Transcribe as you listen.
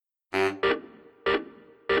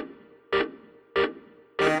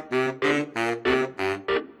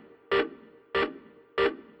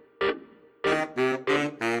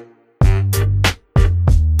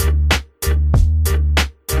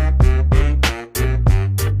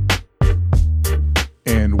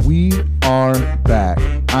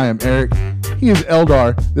He is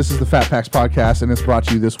Eldar. This is the Fat Packs Podcast, and it's brought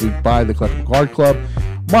to you this week by the Collectible Card Club,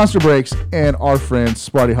 Monster Breaks, and our friend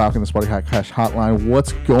Sparty Hawk and the Sparty Hawk Cash Hotline.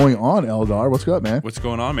 What's going on, Eldar? What's up, man? What's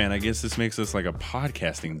going on, man? I guess this makes us like a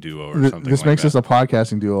podcasting duo or something. This makes us a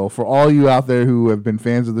podcasting duo. For all you out there who have been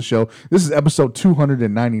fans of the show, this is episode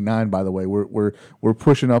 299. By the way, we're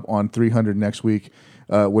pushing up on 300 next week.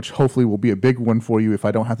 Which hopefully will be a big one for you if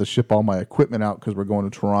I don't have to ship all my equipment out because we're going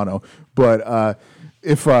to Toronto. But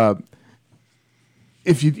if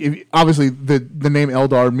obviously the name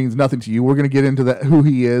Eldar means nothing to you, we're going to get into that, who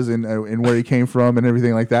he is and where he came from and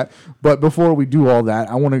everything like that. But before we do all that,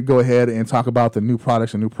 I want to go ahead and talk about the new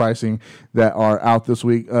products and new pricing that are out this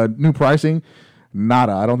week. New pricing,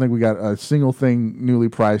 nada. I don't think we got a single thing newly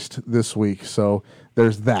priced this week. So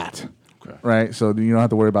there's that. Okay. Right, so you don't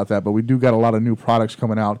have to worry about that. But we do got a lot of new products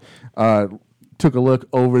coming out. Took a look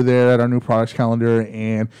over there at our new products calendar,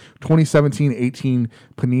 and 2017-18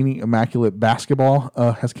 Panini Immaculate Basketball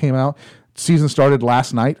has came out. Season started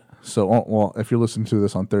last night. So, well, if you're listening to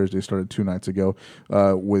this on Thursday, it started 2 nights ago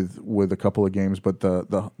with a couple of games. But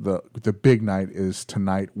the big night is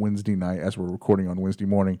tonight, Wednesday night, as we're recording on Wednesday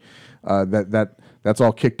morning. That's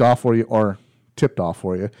all kicked off for you, or tipped off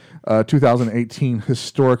for you. 2018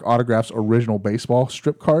 Historic Autographs Original Baseball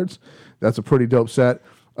Strip Cards. That's a pretty dope set.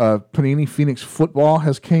 Panini Phoenix Football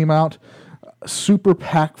has came out. Super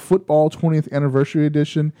Pack Football 20th Anniversary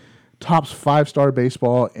Edition. Topps 5-Star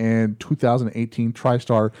Baseball and 2018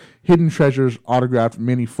 TriStar Hidden Treasures Autographed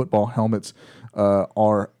Mini Football Helmets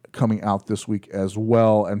are coming out this week as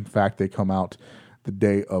well. In fact, they come out the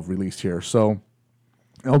day of release here. So,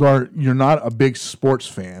 Eldar, you're not a big sports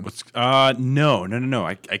fan. No.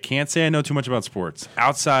 I can't say I know too much about sports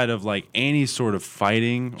outside of like any sort of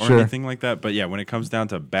fighting or anything like that. But yeah, when it comes down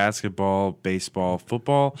to basketball, baseball,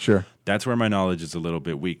 football, that's where my knowledge is a little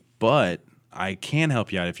bit weak. But I can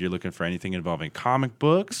help you out if you're looking for anything involving comic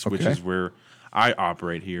books, which is where I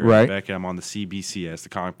operate here. Right. Beck, I'm on the CBCS, the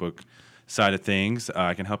comic book side of things.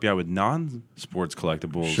 I can help you out with non-sports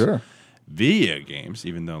collectibles. Sure. Video games,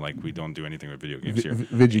 even though like we don't do anything with video games here.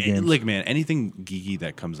 Video games. Like, man, anything geeky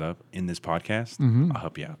that comes up in this podcast, I'll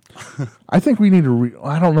help you out. I think we need to.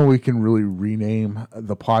 I don't know. We can really rename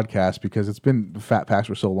the podcast because it's been Fat Packs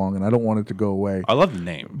for so long, and I don't want it to go away. I love the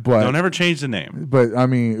name, but don't ever change the name. But I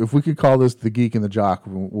mean, if we could call this the Geek and the Jock,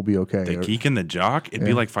 we'll be okay. The Geek and the Jock, it'd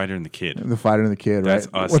be like Fighter and the Kid. The Fighter and the Kid, that's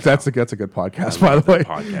right? Us. That's a good podcast, by the way.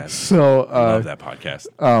 Podcast. So I love that podcast.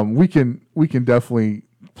 We can definitely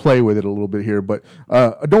play with it a little bit here, but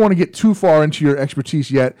I don't want to get too far into your expertise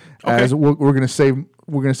yet, as we're going to save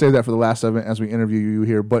that for the last segment as we interview you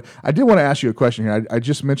here. But I did want to ask you a question here. I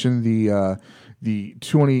just mentioned the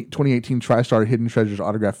 2018 TriStar Hidden Treasures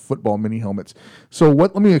Autographed Football Mini Helmets. So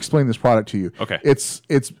let me explain this product to you. Okay. It's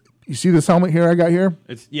you see this helmet here I got here?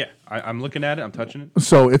 I'm looking at it. I'm touching it.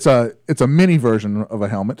 So it's a mini version of a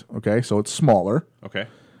helmet. Okay, so it's smaller. Okay.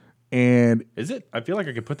 And is it? I feel like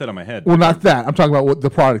I could put that on my head. Well, not that. I'm talking about the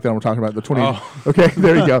product that I'm talking about. The 20. Oh. Okay,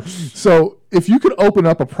 there you go. So if you could open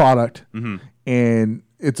up a product and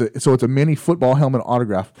it's a mini football helmet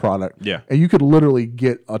autograph product. Yeah. And you could literally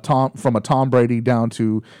get from a Tom Brady down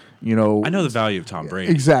to, I know the value of Tom Brady.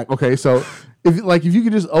 Exactly. Okay, so if you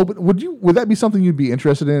could just open, would that be something you'd be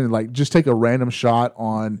interested in? Like just take a random shot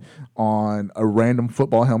on a random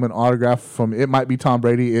football helmet autograph from, it might be Tom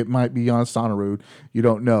Brady, it might be Jan Sonnerud, you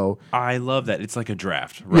don't know. I love that. It's like a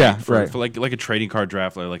draft, right? Yeah, for like a trading card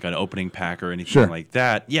draft, or like an opening pack or anything like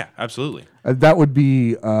that. Yeah, absolutely. That would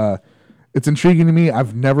be. It's intriguing to me.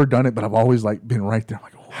 I've never done it, but I've always been right there. I'm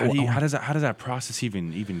like, how does that process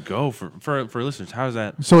even go for listeners? How does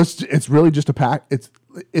that? So it's really just a pack.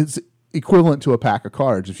 It's equivalent to a pack of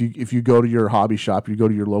cards. If you go to your hobby shop, you go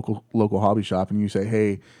to your local hobby shop, and you say,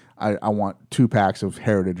 hey, I want 2 packs of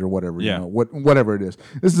Heritage or whatever, whatever it is.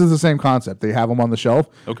 This is the same concept. They have them on the shelf,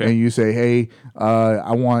 and you say, hey,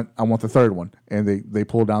 I want the third one, and they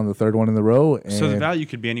pull down the third one in the row. And so the value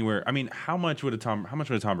could be anywhere. I mean, how much would a Tom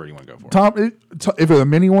Brady one go for? If it's a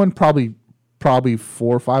mini one, probably $400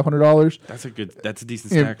 or $500. That's a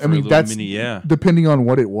decent stack for a little mini. Yeah, depending on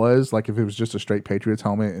what it was. Like if it was just a straight Patriots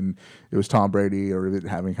helmet and it was Tom Brady, or it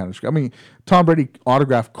having kind of. I mean, Tom Brady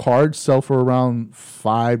autographed cards sell for around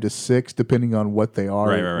 $5 to $6, depending on what they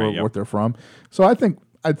are or what they're from. So I think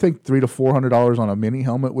 $300 to $400 on a mini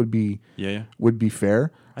helmet would be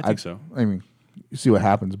fair. I think so. I mean, you see what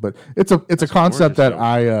happens, but it's a concept that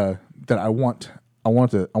I want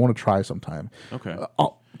to try sometime. Okay.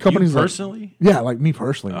 Companies you personally? Like me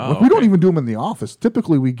personally. We don't even do them in the office.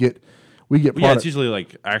 Typically, we get we get yeah, it's usually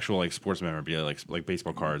like actual like sports memorabilia, like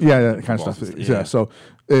baseball cards. Yeah, that kind of stuff. Yeah. So,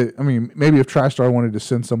 I mean, maybe if TriStar wanted to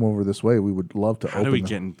send some over this way, we would love to. How do we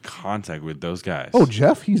get in contact with those guys? Oh,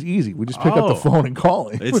 Jeff, he's easy. We just pick up the phone and call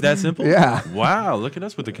him. It's that simple. Yeah. Wow, look at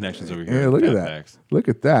us with the connections over here. Yeah, look at that. Look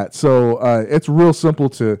at that. So it's real simple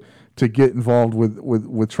to get involved with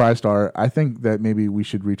TriStar. I think that maybe we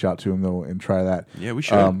should reach out to him though and try that. Yeah, we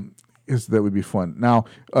should. That would be fun. Now,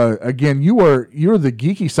 again, you're the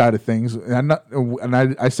geeky side of things, and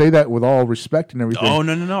I say that with all respect and everything. Oh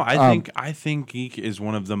no! I think geek is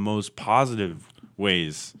one of the most positive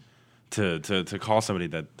ways to call somebody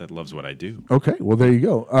that loves what I do. Okay, well there you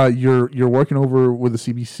go. You're working over with the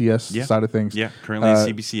CBCS side of things. Yeah, currently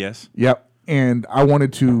CBCS. Yep. And I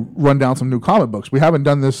wanted to run down some new comic books. We haven't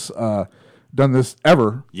done this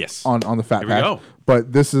ever. Yes. On the Fat Here Pack. we go.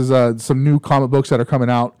 But this is some new comic books that are coming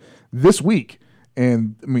out this week.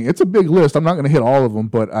 And I mean, it's a big list. I'm not going to hit all of them,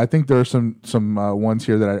 but I think there are some ones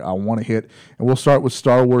here that I want to hit. And we'll start with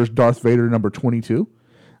Star Wars Darth Vader number 22.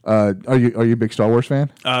 Are you a big Star Wars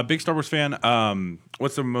fan? Big Star Wars fan.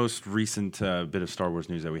 What's the most recent bit of Star Wars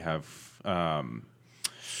news that we have?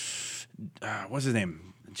 What's his name?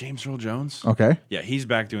 James Earl Jones. Okay. Yeah, he's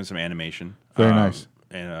back doing some animation. Very nice.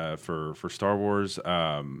 And for Star Wars,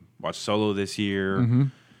 watched Solo this year.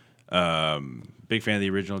 Mm-hmm. Big fan of the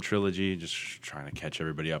original trilogy. Just trying to catch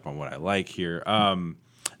everybody up on what I like here.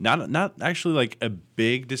 Not actually like a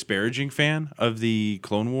big disparaging fan of the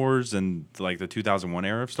Clone Wars and like the 2001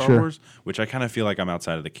 era of Star Wars, which I kind of feel like I'm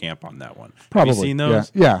outside of the camp on that one. Probably. Have you seen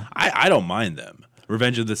those? Yeah. I don't mind them.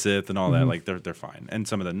 Revenge of the Sith and all that, like they're fine, and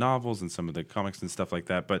some of the novels and some of the comics and stuff like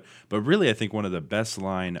that. But really, I think one of the best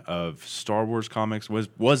line of Star Wars comics was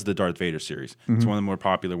the Darth Vader series. It's one of the more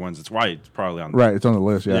popular ones. It's why it's probably on it's on the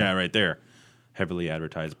list. Yeah, right there, heavily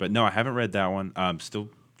advertised. But no, I haven't read that one. I'm still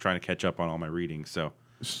trying to catch up on all my reading. So,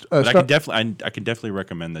 but I can definitely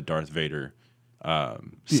recommend the Darth Vader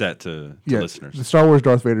set to listeners. The Star Wars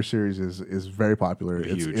Darth Vader series is very popular.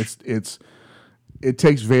 Huge. It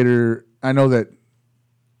takes Vader. I know that.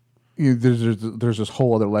 There's this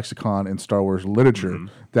whole other lexicon in Star Wars literature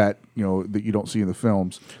that that you don't see in the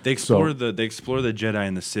films. They explore the Jedi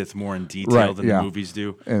and the Sith more in detail than the movies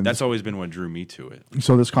do. And that's always been what drew me to it.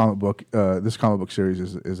 So this comic book series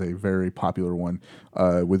is a very popular one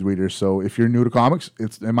with readers. So if you're new to comics,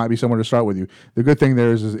 it might be somewhere to start with you. The good thing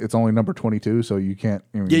there is it's only number 22, so you can't.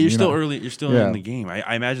 You're still early. You're still in the game.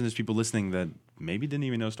 I imagine there's people listening that maybe didn't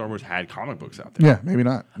even know Star Wars had comic books out there. Yeah, maybe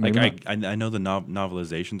not. I know the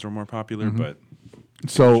novelizations are more popular, but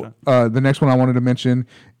so the next one I wanted to mention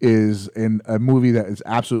is in a movie that is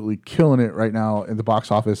absolutely killing it right now in the box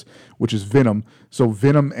office, which is Venom. So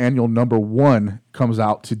Venom Annual number 1 comes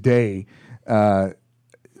out today.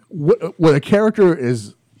 What a character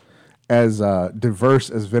is as diverse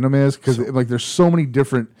as Venom is, because there's so many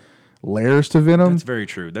different layers to Venom. That's very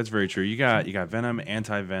true. You got Venom,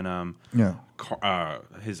 Anti-Venom. Yeah.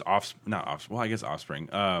 His offspring.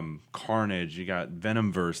 Carnage. You got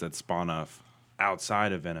Venomverse that spawn off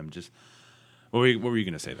outside of Venom. Just what were you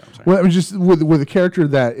going to say though? I'm sorry. Well, I mean, just with a character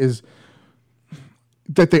that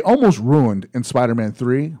they almost ruined in Spider-Man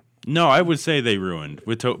 3. No, I would say they ruined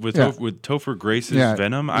with Topher Grace's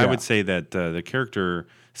Venom. I would say that the character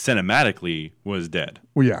cinematically was dead.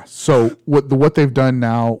 Well, yeah. So what they've done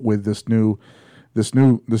now with this new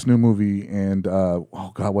movie and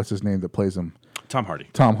what's his name that plays him? Tom Hardy.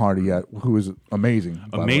 Tom Hardy, yeah, who is amazing.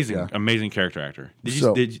 Amazing character actor.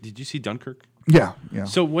 Did you see Dunkirk? Yeah.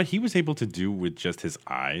 So what he was able to do with just his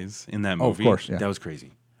eyes in that movie, of course, yeah. That was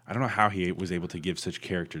crazy. I don't know how he was able to give such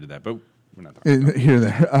character to that, but we're not talking about here.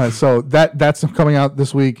 There. So that's coming out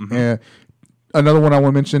this week. Another one I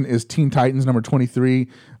want to mention is Teen Titans number 23.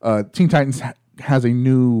 Teen Titans has a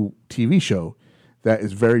new TV show that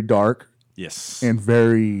is very dark. Yes, and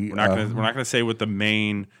very. We're not gonna say what the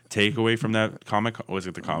main takeaway from that was.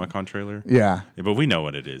 It the Comic-Con trailer? Yeah, but we know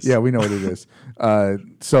what it is. Yeah, we know what it is.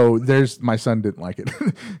 So my son didn't like it.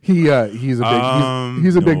 He's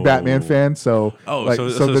a big Batman fan. So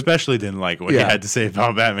so especially didn't like what he had to say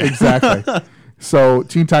about Batman. Exactly. So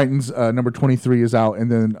Teen Titans number 23 is out, and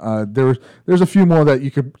then there's a few more that you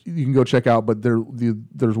can go check out, but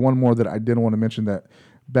there's one more that I didn't want to mention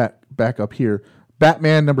that back up here.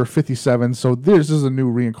 Batman number 57. So this is a new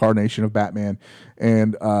reincarnation of Batman,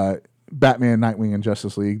 and Batman, Nightwing, and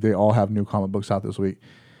Justice League. They all have new comic books out this week.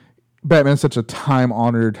 Batman's such a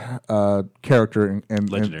time-honored character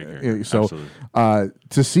and legendary character. So absolutely.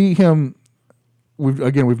 To see him, we've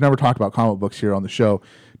never talked about comic books here on the show.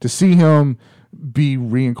 To see him be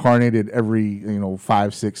reincarnated every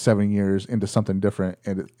 5, 6, 7 years into something different,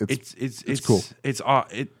 and it's cool.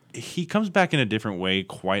 he comes back in a different way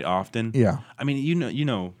quite often. Yeah. I mean, you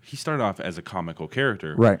know, he started off as a comical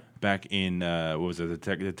character, right? Back in what was it,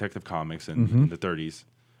 Detective Comics in the 30s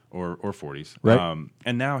or 40s, right?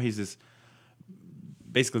 And now he's this.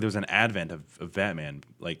 Basically, there was an advent of Batman,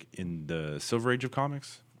 like in the Silver Age of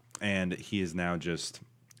comics, and he is now just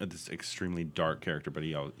this extremely dark character. But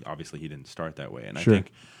he didn't start that way, and sure.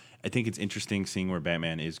 I think it's interesting seeing where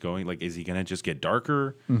Batman is going. Like, is he going to just get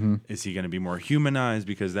darker? Mm-hmm. Is he going to be more humanized?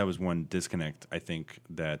 Because that was one disconnect I think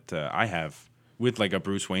that I have with like a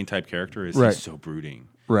Bruce Wayne type character. Is he's so brooding,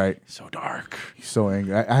 right? So dark. He's so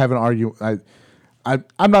angry. I have an argument.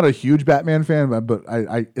 I'm not a huge Batman fan, but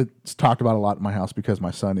it's talked about a lot in my house because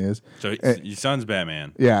my son is. So your son's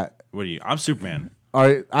Batman. Yeah. What are you? I'm Superman. All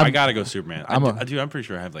right, I gotta go Superman. I'm pretty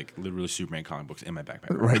sure I have like literally Superman comic books in my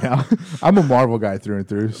backpack right now. I'm a Marvel guy through and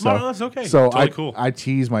through. So that's okay. So totally cool. I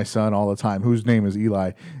tease my son all the time, whose name is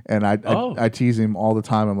Eli, and I tease him all the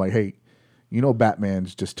time. I'm like, hey, you know,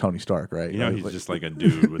 Batman's just Tony Stark, right? You know, he's just like a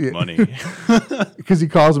dude with money. Because he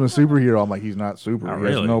calls him a superhero. I'm like, he's not super. Not he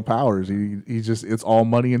really. has no powers. He's just, it's all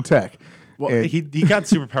money and tech. Well, and he got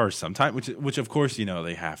superpowers sometime, which of course, you know,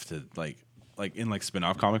 they have to like in like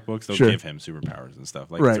spin-off comic books, they'll give him superpowers and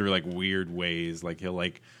stuff like through like weird ways. Like he'll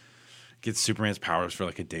like get Superman's powers for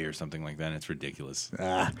like a day or something like that. And it's ridiculous.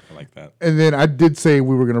 I like that. And then I did say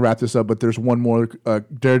we were going to wrap this up, but there's one more.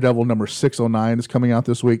 Daredevil number 609 is coming out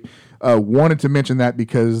this week. Wanted to mention that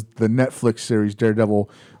because the Netflix series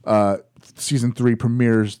Daredevil season 3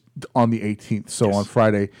 premieres on the 18th, so on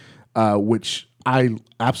Friday, which I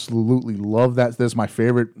absolutely love. That's my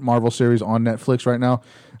favorite Marvel series on Netflix right now.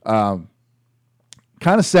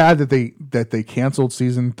 Kind of sad that they canceled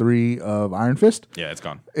season 3 of Iron Fist. Yeah, it's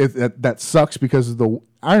gone. That sucks because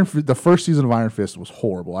the first season of Iron Fist was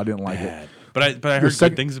horrible. I didn't like it. But I heard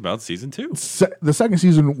good things about season 2. The second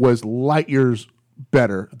season was light years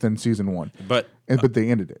better than season 1. But they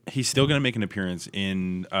ended it. He's still going to make an appearance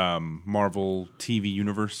in Marvel TV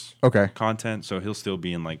Universe content, so he'll still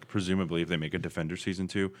be in, like, presumably if they make a Defender season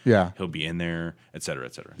 2, he'll be in there, et cetera,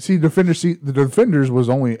 et cetera. See, the Defenders was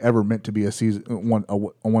only ever meant to be a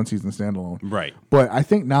one season standalone, right? But I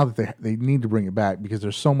think now that they need to bring it back because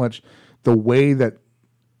there's so much the way that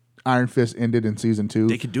Iron Fist ended in season 2,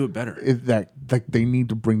 they could do it better. They need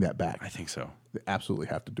to bring that back. I think so. They absolutely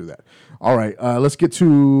have to do that. All right, let's get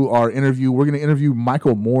to our interview. We're going to interview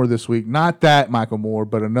Michael Moore this week. Not that Michael Moore,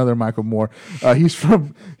 but another Michael Moore. He's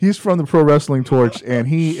from the Pro Wrestling Torch, and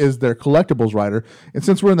he is their collectibles writer. And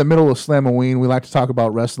since we're in the middle of Slamoween, we like to talk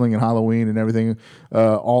about wrestling and Halloween and everything,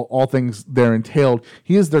 all things there entailed.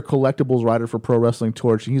 He is their collectibles writer for Pro Wrestling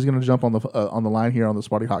Torch. And he's going to jump on the line here on the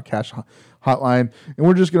Sparty Hot Cash hotline, and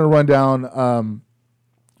we're just going to run down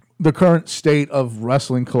the current state of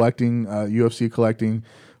wrestling collecting, UFC collecting,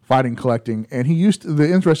 fighting collecting. And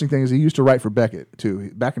the interesting thing is he used to write for Beckett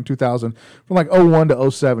too. Back in 2000, from like 01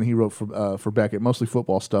 to 07, he wrote for Beckett, mostly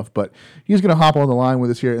football stuff. But he's going to hop on the line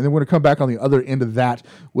with us here, and then we're going to come back on the other end of that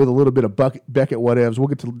with a little bit of Beckett whatevs. We'll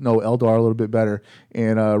get to know Eldar a little bit better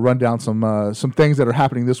and run down some things that are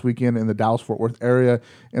happening this weekend in the Dallas-Fort Worth area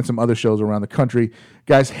and some other shows around the country.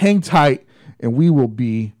 Guys, hang tight, and we will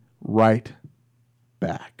be right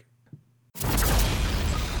back.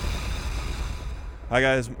 Hi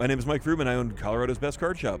guys, my name is Mike Fruman. I own Colorado's best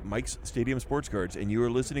card shop, Mike's Stadium Sports Cards, and you are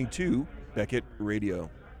listening to Beckett Radio.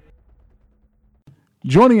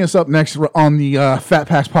 Joining us up next on the Fat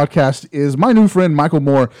Packs podcast is my new friend, Michael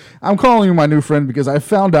Moore. I'm calling him my new friend because I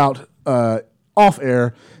found out off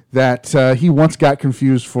air that he once got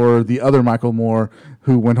confused for the other Michael Moore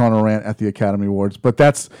who went on a rant at the Academy Awards. But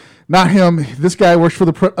that's not him. This guy works for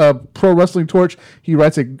the Pro Wrestling Torch. He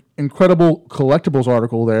writes an incredible collectibles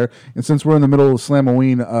article there. And since we're in the middle of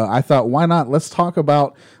Slamoween, I thought, why not? Let's talk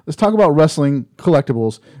about wrestling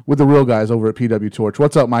collectibles with the real guys over at PW Torch.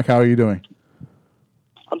 What's up, Mike? How are you doing?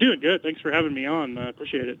 I'm doing good. Thanks for having me on. I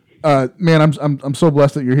appreciate it. Man, I'm so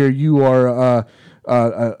blessed that you're here. You are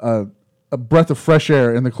a breath of fresh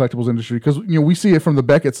air in the collectibles industry because we see it from the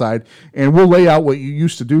Beckett side, and we'll lay out what you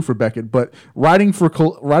used to do for Beckett. But writing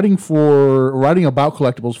about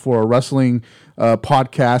collectibles for a wrestling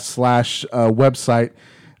podcast / website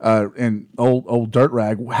and old dirt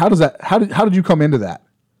rag. How did you come into that?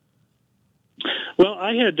 Well,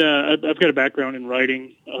 I've got a background in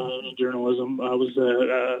writing and journalism. I was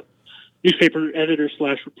a newspaper editor /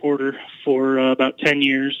 reporter for about 10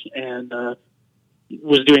 years, and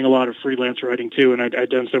was doing a lot of freelance writing too, and I'd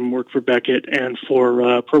done some work for Beckett and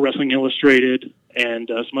for Pro Wrestling Illustrated and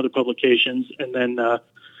some other publications. And then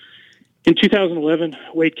in 2011,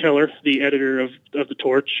 Wade Keller, the editor of the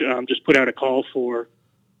Torch, just put out a call for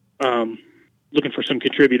looking for some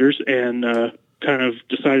contributors, and kind of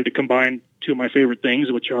decided to combine two of my favorite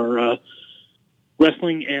things, which are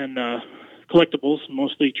wrestling and collectibles,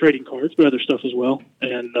 mostly trading cards, but other stuff as well.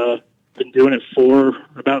 And been doing it for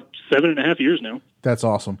about 7.5 years now. That's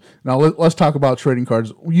awesome. Now let's talk about trading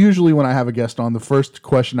cards. Usually when I have a guest on, the first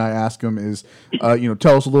question I ask them is,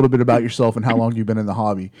 tell us a little bit about yourself and how long you've been in the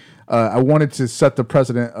hobby. I wanted to set the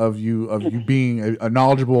precedent of you being a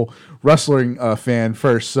knowledgeable wrestling fan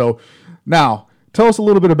first. So now tell us a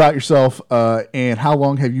little bit about yourself and how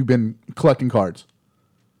long have you been collecting cards?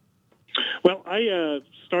 Well, I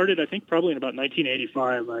started, I think, probably in about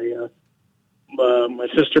 1985. My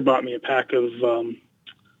sister bought me a pack of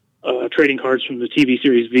trading cards from the TV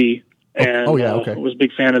series V, and I was a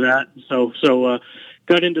big fan of that. So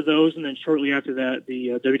got into those, and then shortly after that,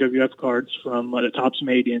 the WWF cards from the Topps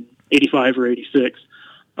made in 85 or 86.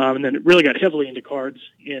 And then it really got heavily into cards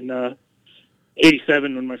in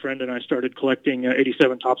 87 when my friend and I started collecting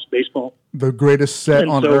 87 Topps baseball. The greatest set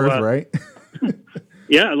on earth, right?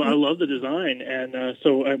 Yeah, I love the design. And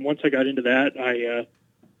so once I got into that, I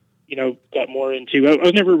got more into, I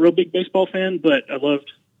was never a real big baseball fan, but I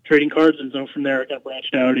loved trading cards. And so from there, I got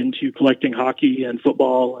branched out into collecting hockey and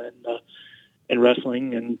football and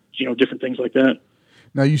wrestling and, different things like that.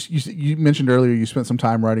 Now, you mentioned earlier you spent some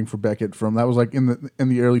time writing for Beckett that was like in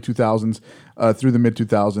the early 2000s through the mid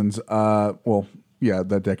 2000s.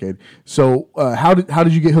 That decade. So how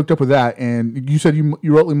did you get hooked up with that? And you said you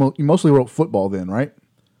mostly wrote football then, right?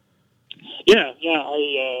 Yeah.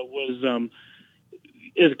 I was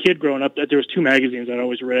as a kid growing up. There was two magazines I'd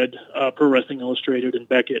always read, Pro Wrestling Illustrated and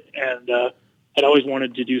Beckett, and I'd always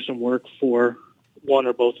wanted to do some work for one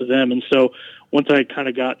or both of them. And so once I kind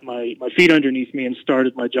of got my feet underneath me and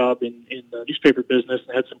started my job in the newspaper business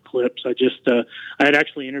and had some clips, I had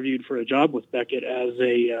actually interviewed for a job with Beckett as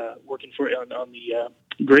working for on the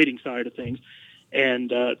grading side of things,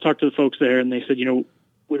 and talked to the folks there, and they said,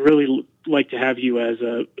 we'd really like to have you as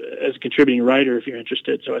a contributing writer if you're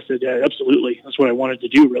interested. So I said, yeah, absolutely. That's what I wanted to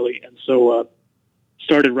do, really. And so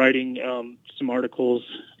started writing some articles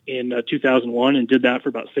in 2001 and did that for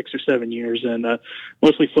about 6 or 7 years, and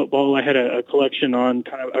mostly football. I had a collection on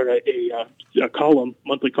a column,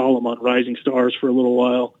 monthly column on Rising Stars for a little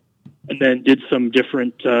while, and then did some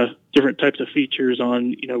different types of features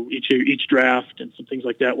on each draft and some things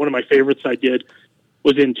like that. One of my favorites I did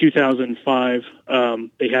was in 2005.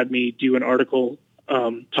 They had me do an article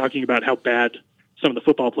talking about how bad some of the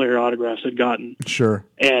football player autographs had gotten. Sure.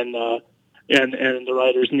 And the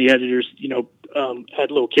writers and the editors, had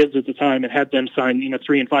little kids at the time and had them sign,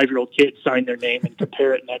 3 and 5 year old kids sign their name and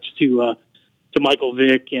compare it next to Michael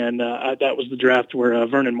Vick. And that was the draft where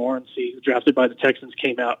Vernon Morency, drafted by the Texans,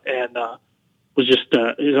 came out and was just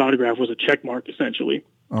his autograph was a check mark essentially.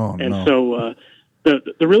 Oh, and no. So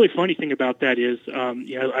the really funny thing about that is,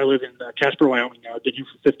 I live in Casper, Wyoming now. I've been here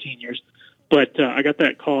for 15 years, but I got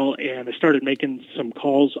that call and I started making some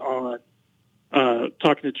calls on.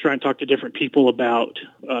 Try and talk to different people about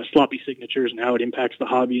sloppy signatures and how it impacts the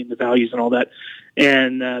hobby and the values and all that.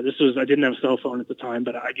 And I didn't have a cell phone at the time,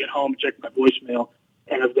 but I get home, check my voicemail,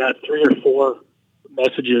 and I've got 3 or 4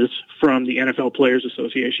 messages from the NFL Players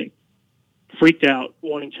Association. Freaked out,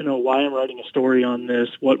 wanting to know why I'm writing a story on this,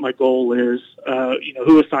 what my goal is,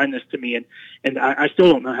 who assigned this to me. And I still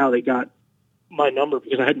don't know how they got my number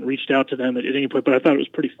because I hadn't reached out to them at any point, but I thought it was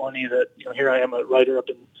pretty funny that, here I am, a writer up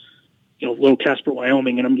in little Casper,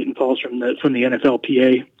 Wyoming, and I'm getting calls from the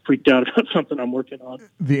NFLPA, freaked out about something I'm working on.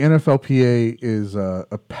 The NFLPA is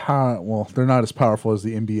they're not as powerful as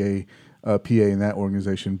the NBA PA in that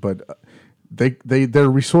organization, but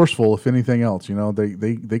they're resourceful. If anything else,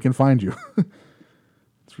 they can find you.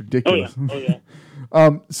 It's ridiculous. Oh yeah.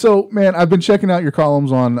 So man, I've been checking out your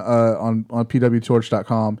columns on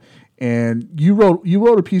pwtorch.com. And you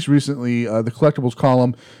wrote a piece recently, the collectibles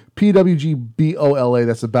column, PWGBOLA,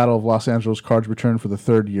 that's the Battle of Los Angeles cards return for the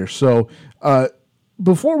 3rd year. So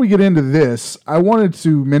before we get into this, I wanted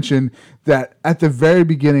to mention that at the very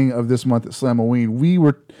beginning of this month at Slamoween, we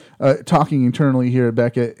were talking internally here at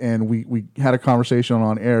Beckett, and we had a conversation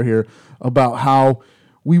on air here about how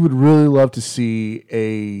we would really love to see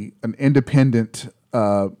an independent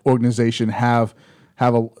organization have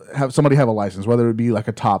somebody have a license, whether it be like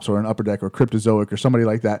a Topps or an Upper Deck or Cryptozoic or somebody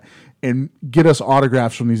like that, and get us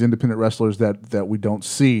autographs from these independent wrestlers that we don't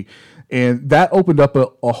see. And that opened up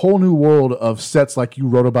a whole new world of sets like you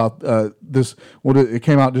wrote about this. It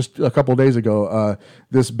came out just a couple of days ago,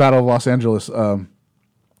 this Battle of Los Angeles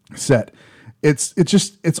set.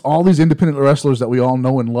 It's all these independent wrestlers that we all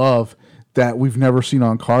know and love that we've never seen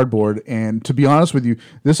on cardboard. And to be honest with you,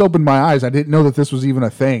 this opened my eyes. I didn't know that this was even a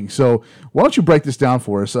thing. So why don't you break this down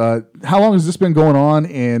for us? How long has this been going on,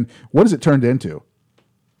 and what has it turned into?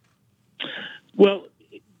 Well,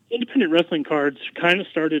 independent wrestling cards kind of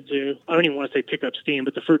started to, I don't even want to say pick up steam,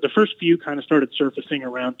 but the first few kind of started surfacing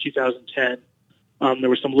around 2010. There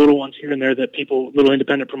were some little ones here and there that little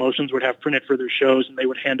independent promotions would have printed for their shows, and they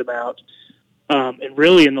would hand them out. And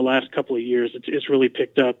really, in the last couple of years, it's really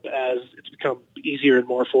picked up as it's become easier and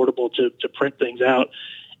more affordable to print things out.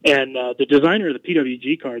 And the designer of the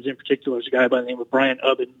PWG cards in particular is a guy by the name of Brian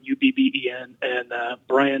Ubben, Ubben, and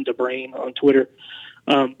Brian DeBrain on Twitter.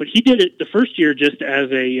 But he did it the first year just as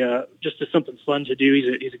something fun to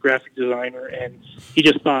do. He's a graphic designer, and he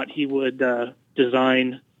just thought he would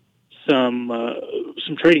design some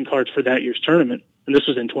trading cards for that year's tournament. And this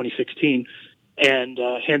was in 2016. And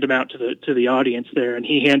hand them out to the audience there, and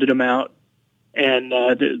he handed them out. And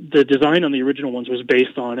the design on the original ones was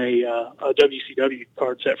based on a WCW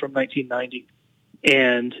card set from 1990.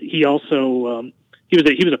 And he also he was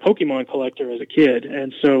a Pokemon collector as a kid,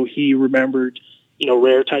 and so he remembered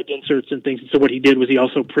rare type inserts and things. And so what he did was he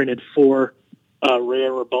also printed 4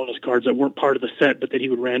 rare or bonus cards that weren't part of the set, but that he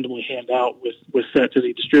would randomly hand out with sets as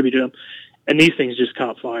he distributed them. And these things just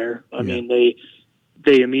caught fire. I mean,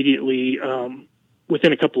 they immediately,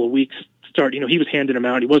 within a couple of weeks, he was handing them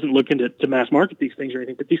out. He wasn't looking to mass market these things or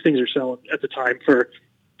anything, but these things are selling at the time for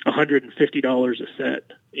 $150 a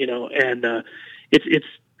set, and it's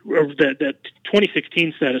that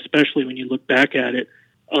 2016 set, especially when you look back at it,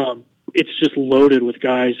 it's just loaded with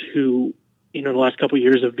guys who, in the last couple of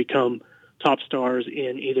years have become top stars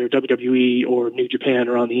in either WWE or New Japan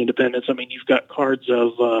or on the independents. I mean, you've got cards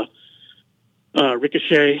of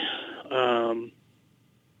Ricochet.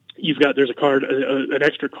 There's a card, an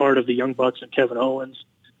extra card of the Young Bucks and Kevin Owens.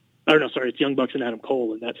 It's Young Bucks and Adam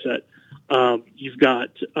Cole in that set. You've got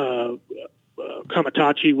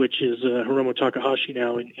Kamatachi, which is Hiromu Takahashi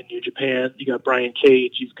now in New Japan. You got Brian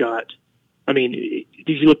Cage. If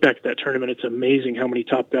you look back at that tournament, it's amazing how many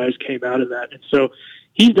top guys came out of that. And so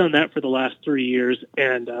he's done that for the last 3 years.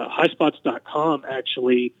 And highspots.com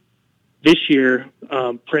actually this year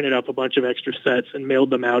printed up a bunch of extra sets and mailed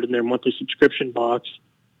them out in their monthly subscription box.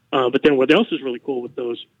 But then what else is really cool with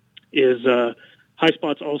those is High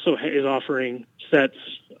Spots also is offering sets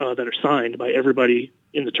that are signed by everybody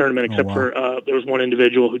in the tournament except for there was one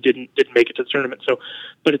individual who didn't make it to the tournament. So,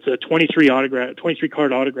 but it's a 23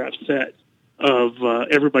 card autograph set of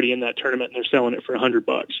everybody in that tournament, and they're selling it for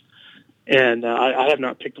 $100. And I have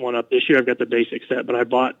not picked one up this year. I've got the basic set, but I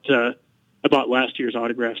bought last year's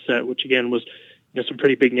autograph set, which again was some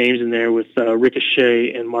pretty big names in there with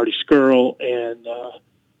Ricochet and Marty Scurll and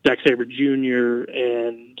Zack Sabre Jr.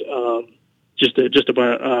 and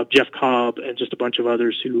Jeff Cobb and just a bunch of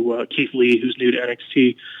others who Keith Lee, who's new to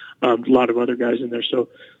NXT, a lot of other guys in there. So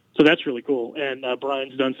that's really cool. And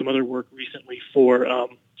Brian's done some other work recently for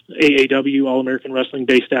AAW, All American Wrestling,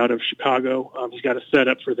 based out of Chicago. He's got a set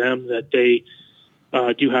up for them that they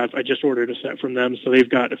do have. I just ordered a set from them, so they've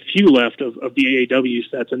got a few left of the AAW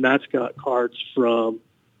sets, and that's got cards from.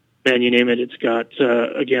 Man, you name it. It's got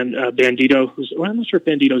Bandito. I'm not sure if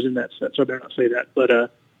Bandito's in that set, so I better not say that. But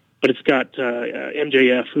it's got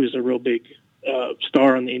MJF, who's a real big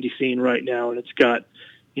star on the indie scene right now, and it's got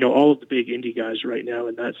all of the big indie guys right now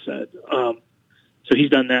in that set. So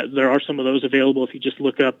he's done that. There are some of those available. If you just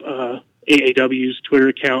look up AAW's Twitter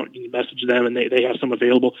account, you can message them, and they have some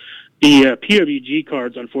available. The PWG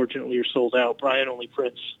cards, unfortunately, are sold out. Brian only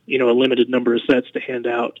prints a limited number of sets to hand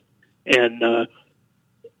out, and a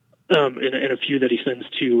few that he sends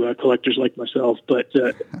to collectors like myself. But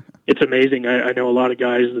it's amazing. I know a lot of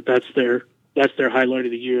guys that's their highlight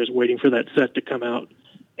of the year is waiting for that set to come out,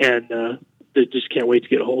 and they just can't wait to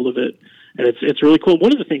get a hold of it. And it's really cool.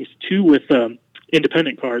 One of the things too with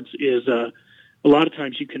independent cards is a lot of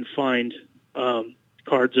times you can find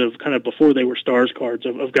cards of kind of before they were stars cards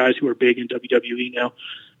of guys who are big in WWE now.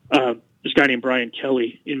 There's a guy named Brian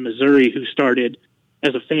Kelly in Missouri who started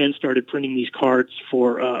printing these cards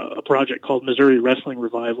for a project called Missouri Wrestling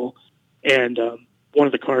Revival. And one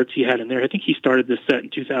of the cards he had in there, I think he started this set in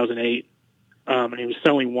 2008, and he was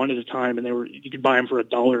selling one at a time, and you could buy them for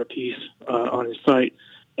 $1 a piece on his site.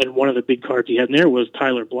 And one of the big cards he had in there was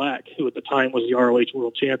Tyler Black, who at the time was the ROH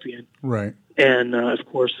World Champion. Right. And, of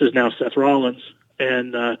course, is now Seth Rollins.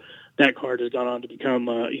 And that card has gone on to become,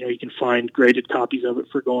 you can find graded copies of it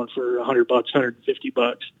for going for $100,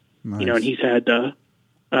 $150. Nice. And he's had El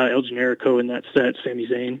Generico in that set, Sami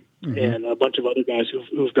Zayn, and a bunch of other guys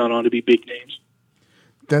who've gone on to be big names.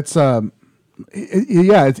 That's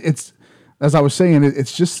it's as I was saying,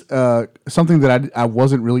 it's just something that I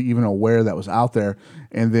wasn't really even aware that was out there.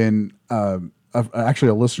 And then actually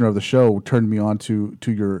a listener of the show turned me on to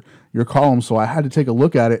your column, so I had to take a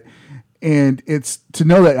look at it. And it's to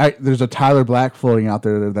know that there's a Tyler Black floating out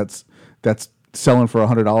there that's selling for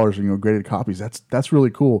 $100, graded copies. That's really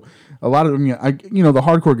cool. A lot of them, the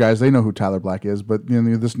hardcore guys, they know who Tyler Black is, but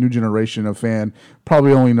this new generation of fan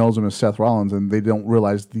probably only knows him as Seth Rollins, and they don't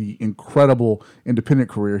realize the incredible independent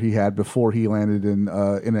career he had before he landed in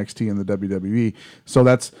NXT and the WWE. So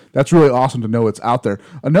that's really awesome to know it's out there.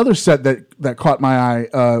 Another set that caught my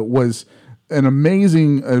eye was an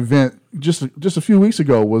amazing event just a few weeks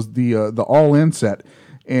ago was the All In set,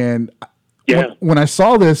 and when I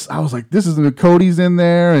saw this, I was like, "This is Cody's in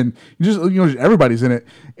there, and just everybody's in it."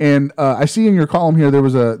 And I see in your column here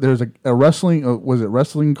there's a wrestling was it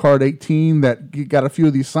Wrestling Card 18 that got a few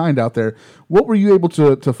of these signed out there. What were you able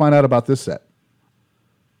to find out about this set?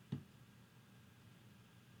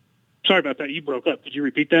 Sorry about that. You broke up. Could you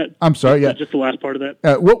repeat that? I'm sorry. Yeah, just the last part of that.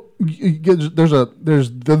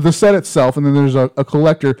 There's the set itself, and then there's a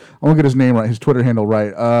collector. I won't get his name right, his Twitter handle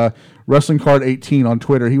right. Wrestling Card 18 on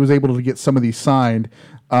Twitter. He was able to get some of these signed.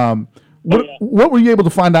 What were you able to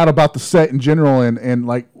find out about the set in general, and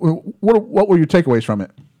like what were your takeaways from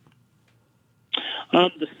it?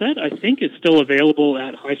 The set, I think, is still available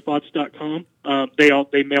at highspots.com.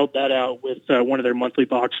 They mailed that out with one of their monthly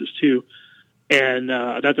boxes too. And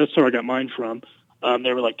that's where I got mine from.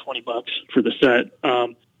 They were like $20 for the set.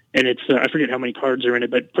 And it's I forget how many cards are in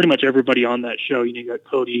it, but pretty much everybody on that show. You got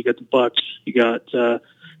Cody, you got the Bucks, you got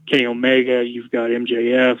Kenny Omega, you've got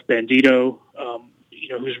MJF, Bandito.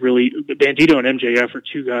 Who's really Bandito and MJF are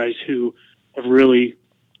two guys who have really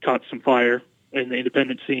caught some fire in the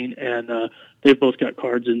independent scene, and they've both got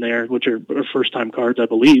cards in there, which are first-time cards, I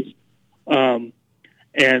believe.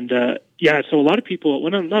 So a lot of people,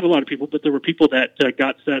 well, not a lot of people, but there were people that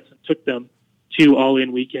got sets and took them to All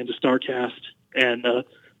In Weekend, to StarCast, and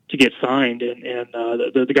to get signed. And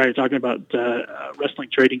the guy you're talking about, Wrestling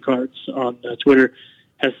Trading Cards on Twitter,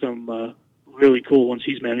 has some really cool ones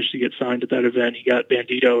he's managed to get signed at that event. He got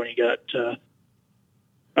Bandito, and he got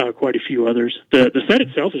quite a few others. The set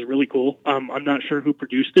itself is really cool. I'm not sure who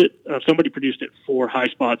produced it. Somebody produced it for High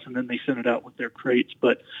Spots, and then they sent it out with their crates.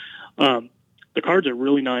 But the cards are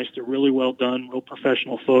really nice. They're really well done, real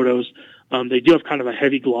professional photos. They do have kind of a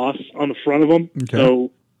heavy gloss on the front of them,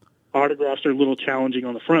 so autographs are a little challenging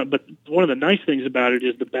on the front. But one of the nice things about it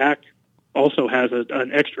is the back also has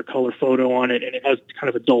an extra color photo on it, and it has kind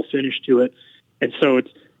of a dull finish to it. And so it's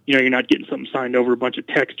you're not getting something signed over a bunch of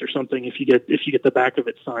text or something. If you get the back of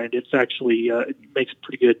it signed, it's actually it makes it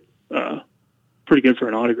pretty good for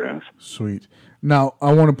an autograph. Sweet. Now,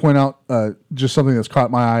 I want to point out just something that's caught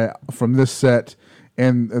my eye from this set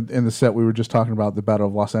and the set we were just talking about, the Battle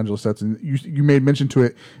of Los Angeles sets. And you made mention to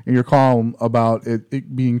it in your column about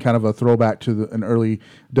it being kind of a throwback to an early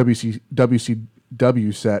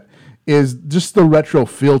WCW set, is just the retro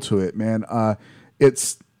feel to it, man.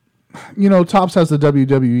 It's, Topps has the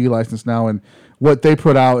WWE license now, and what they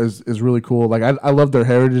put out is really cool. Like I love their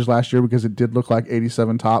Heritage last year because it did look like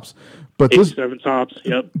 87 Topps. But 87 Topps,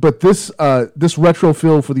 yep. But this retro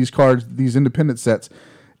feel for these cards, these independent sets,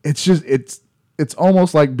 it's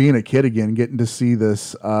almost like being a kid again, getting to see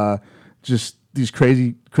this just these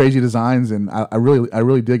crazy designs, and I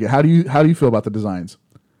really dig it. How do you feel about the designs?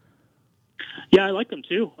 Yeah, I like them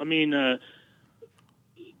too. I mean,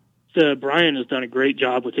 Brian has done a great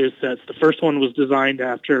job with his sets. The first one was designed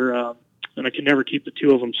after, and I can never keep the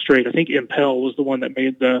two of them straight. I think Impel was the one that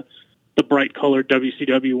made the bright colored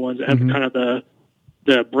WCW ones that had kind of the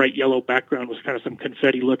bright yellow background with kind of some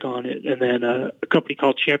confetti look on it. And then a company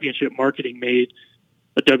called Championship Marketing made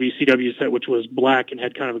a WCW set which was black and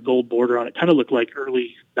had kind of a gold border on it. Kind of looked like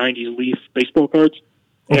early 90s Leaf baseball cards.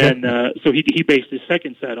 Okay. And so he based his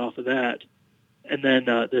second set off of that. And then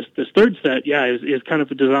this third set, is kind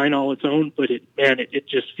of a design all its own, but it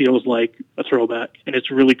just feels like a throwback. And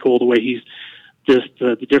it's really cool the way he's just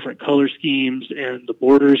the different color schemes and the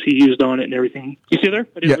borders he used on it and everything. You see there?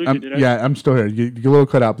 I'm still here. You get a little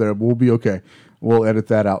cut out there, but we'll be okay. We'll edit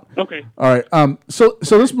that out. Okay. All right. So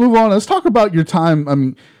let's move on. Let's talk about your time. I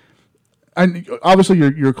mean, and obviously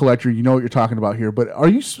you're a collector. You know what you're talking about here. But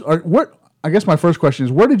what? I guess my first question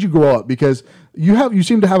is, where did you grow up? Because you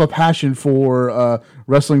seem to have a passion for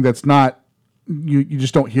wrestling that's not. You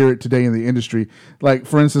just don't hear it today in the industry. Like,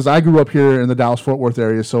 for instance, I grew up here in the Dallas-Fort Worth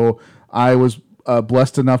area, so I was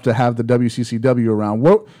blessed enough to have the WCCW around.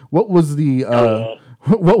 What was the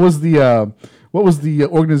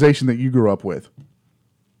organization that you grew up with?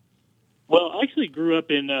 Well, I actually grew up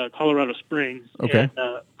in Colorado Springs. Okay. And,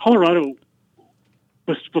 Colorado,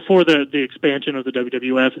 was before the expansion of the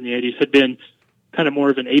WWF in the 80s, had been kind of more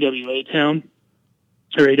of an AWA town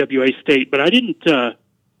or AWA state. But I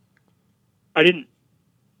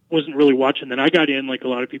wasn't really watching then. I got in like a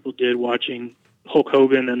lot of people did, watching Hulk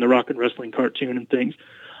Hogan and the Rock and Wrestling cartoon and things.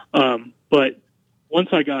 But once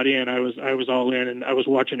I got in, I was all in, and I was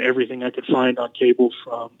watching everything I could find on cable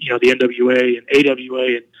from, the NWA and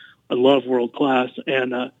AWA, and I love World Class.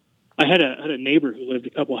 And I had a neighbor who lived a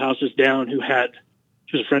couple houses down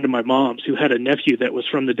she was a friend of my mom's, who had a nephew that was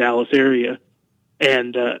from the Dallas area,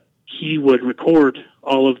 and he would record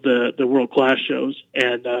all of the World Class shows,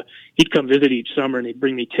 and he'd come visit each summer, and he'd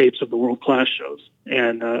bring me tapes of the World Class shows.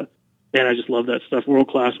 And man, I just love that stuff. World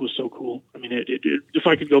Class was so cool. I mean, if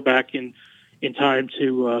I could go back in time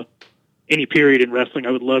to any period in wrestling,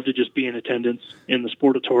 I would love to just be in attendance in the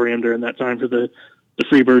Sportatorium during that time for the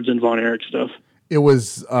Freebirds and Von Erich stuff. It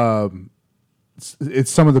was it's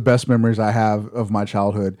some of the best memories I have of my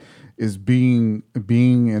childhood is being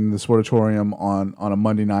in the Sportatorium on a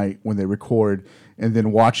Monday night when they record, and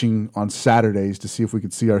then watching on Saturdays to see if we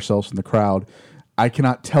could see ourselves in the crowd. I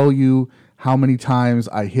cannot tell you how many times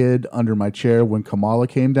I hid under my chair when Kamala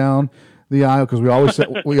came down the aisle, because we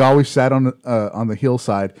always sat on the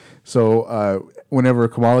hillside. So whenever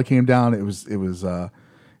Kamala came down, it was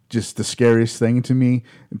just the scariest thing to me.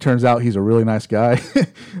 It turns out he's a really nice guy.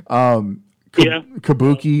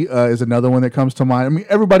 Kabuki is another one that comes to mind. I mean,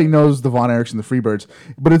 everybody knows the Von Erichs and the Freebirds,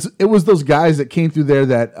 but it was those guys that came through there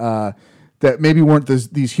that maybe weren't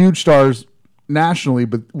these huge stars nationally,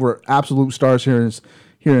 but were absolute stars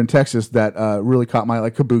here in Texas that really caught my,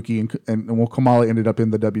 like Kabuki and Kamala ended up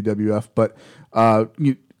in the WWF, but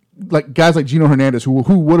like guys like Gino Hernandez, who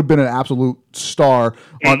would have been an absolute star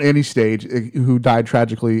on any stage, who died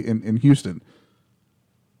tragically in Houston.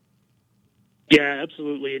 Yeah,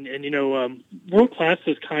 absolutely, and World Class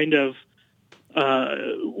has kind of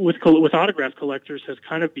with autograph collectors has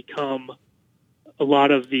kind of become a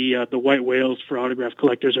lot of the white whales for autograph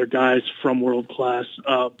collectors are guys from World Class.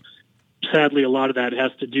 Sadly, a lot of that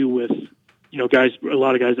has to do with a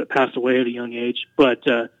lot of guys that passed away at a young age. But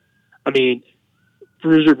I mean,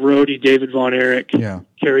 Bruiser Brody, David Von Erich,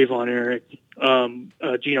 Kerry Von Erich,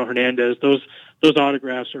 Gino Hernandez. Those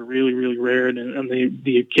autographs are really, really rare, and on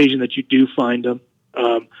the occasion that you do find them,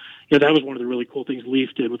 that was one of the really cool things Leaf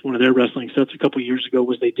did with one of their wrestling sets a couple of years ago.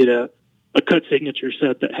 Was they did a cut signature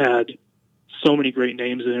set that had so many great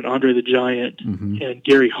names in it: Andre the Giant and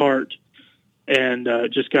Gary Hart, and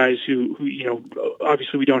just guys who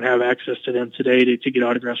obviously we don't have access to them today to get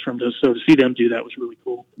autographs from those. So to see them do that was really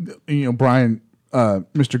cool. Brian,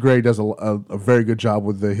 Mr. Gray does a very good job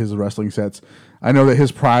with his wrestling sets. I know that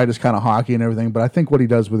his pride is kind of hockey and everything, but I think what he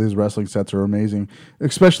does with his wrestling sets are amazing,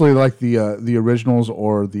 especially like the originals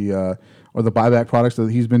or the buyback products that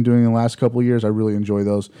he's been doing in the last couple of years. I really enjoy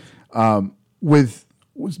those. Back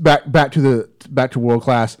to World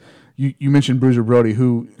Class. You mentioned Bruiser Brody,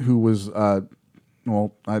 who was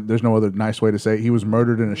there's no other nice way to say it. He was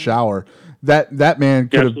murdered in a shower. That man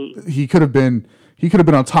could have been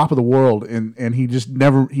on top of the world, and he just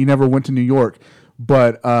never went to New York,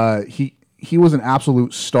 but he was an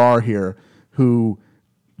absolute star here who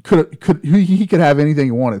could have anything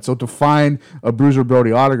he wanted. So to find a Bruiser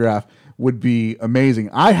Brody autograph would be amazing.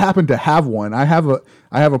 I happen to have one. I have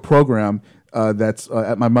a program that's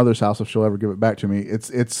at my mother's house if she'll ever give it back to me.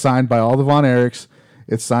 It's signed by all the Von Erichs.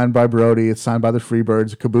 It's signed by Brody. It's signed by the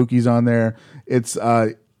Freebirds. Kabuki's on there. It's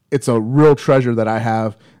a real treasure that I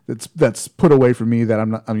have that's put away from me that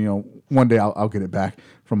one day I'll get it back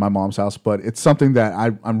from my mom's house. But it's something that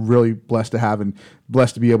I'm really blessed to have and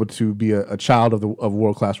blessed to be able to be a child of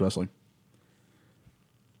World Class Wrestling.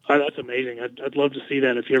 Oh, that's amazing. I'd love to see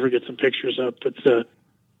that if you ever get some pictures up. It's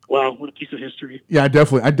wow, what a piece of history. Yeah, I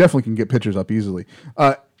definitely can get pictures up easily.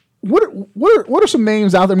 What are some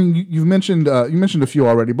names out there? I mean, you mentioned a few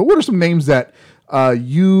already, but what are some names that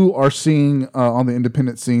you are seeing on the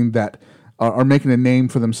independent scene that are making a name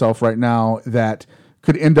for themselves right now that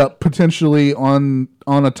could end up potentially on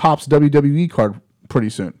a Topps WWE card pretty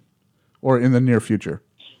soon or in the near future?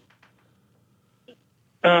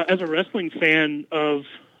 As a wrestling fan of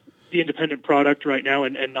the independent product right now,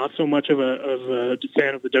 and not so much of a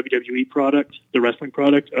fan of the WWE product, the wrestling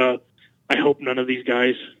product, I hope none of these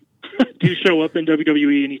guys do show up in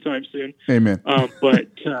WWE anytime soon. Amen. But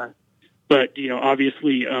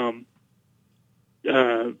obviously,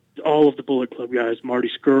 all of the Bullet Club guys, Marty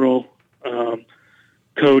Scurll,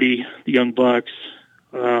 Cody, the Young Bucks,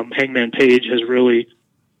 Hangman Page has really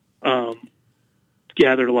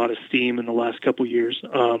gathered a lot of steam in the last couple years.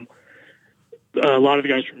 a lot of the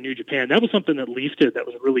guys from New Japan. That was something that Leaf did that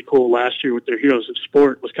was really cool last year with their Heroes of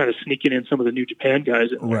Sport, was kind of sneaking in some of the New Japan guys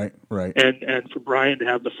in there. Right. And for Brian to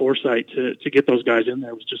have the foresight to get those guys in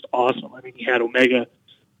there was just awesome. I mean, he had Omega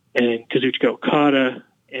and Kazuchika Okada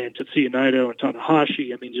and Tetsuya Naito and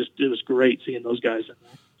Tanahashi. I mean, it was great seeing those guys in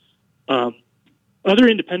there. Other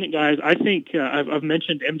independent guys, I think I've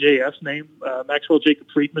mentioned MJF's name, Maxwell Jacob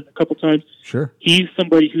Friedman, a couple times. Sure. He's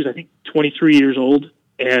somebody who's, I think, 23 years old,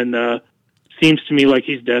 and seems to me like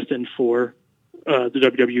he's destined for the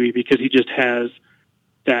WWE because he just has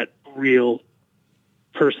that real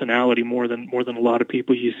personality more than a lot of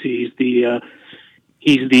people you see.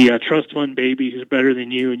 He's the trust fund baby who's better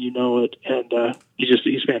than you, and you know it, and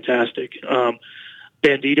he's fantastic.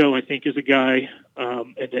 Bandito, I think, is a guy,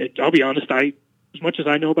 and I'll be honest, as much as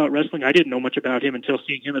I know about wrestling, I didn't know much about him until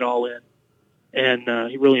seeing him at All In.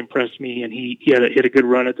 And he really impressed me, and he had a good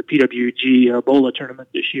run at the PWG Bola tournament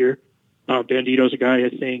this year. Bandito's a guy, I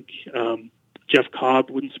think. Jeff Cobb,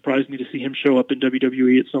 wouldn't surprise me to see him show up in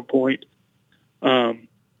WWE at some point.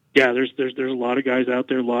 There's a lot of guys out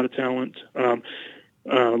there, a lot of talent. A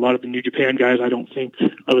lot of the New Japan guys, I don't think,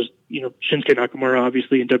 Shinsuke Nakamura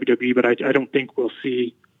obviously in WWE, but I don't think we'll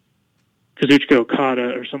see Kazuchika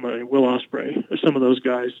Okada or somebody, Will Ospreay, or some of those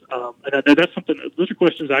guys. And that's something, those are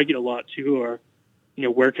questions I get a lot too, are,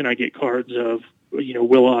 where can I get cards of,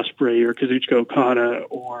 Will Ospreay or Kazuchika Okada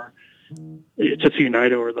or Tetsuya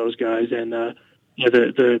Naito or those guys. And,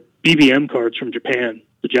 the BBM cards from Japan,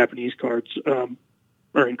 the Japanese cards,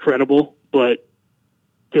 are incredible, but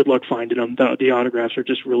good luck finding them. The autographs are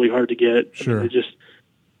just really hard to get. Sure. I mean,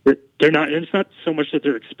 they're not, and it's not so much that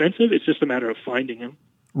they're expensive, it's just a matter of finding them.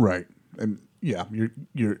 Right. And yeah,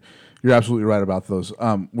 you're absolutely right about those.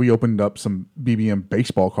 We opened up some BBM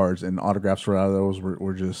baseball cards, and autographs for out of those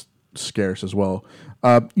were just scarce as well.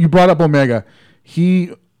 You brought up Omega.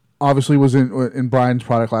 He obviously was in Brian's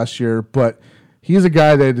product last year, but he's a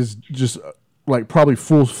guy that is just like probably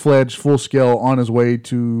full-fledged, full-scale on his way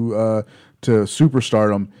to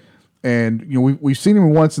superstardom. And we've seen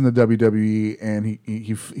him once in the WWE, and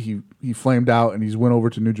he flamed out, and he's went over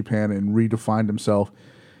to New Japan and redefined himself.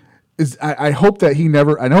 I hope that he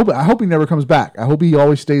never. I hope he never comes back. I hope he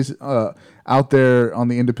always stays out there on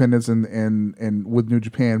the independents and with New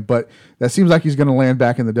Japan. But that seems like he's going to land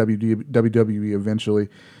back in the WWE eventually.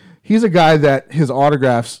 He's a guy that his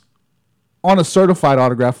autographs, on a certified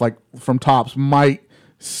autograph like from Topps, might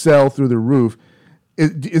sell through the roof.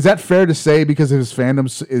 Is that fair to say because his fandom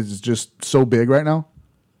is just so big right now?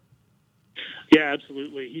 Yeah,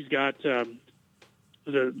 absolutely. He's got.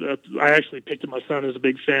 I actually picked up, my son is a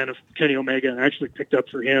big fan of Kenny Omega, and I actually picked up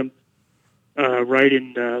for him right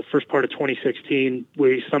in the first part of 2016.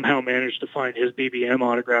 We somehow managed to find his BBM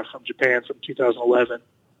autograph from Japan from 2011.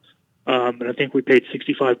 And I think we paid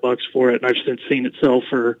 $65 for it, and I've since seen it sell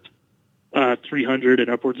for $300 and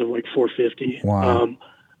upwards of like $450. Wow.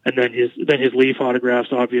 And then his Leaf autographs,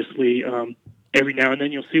 obviously, every now and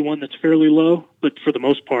then you'll see one that's fairly low, but for the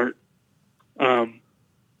most part,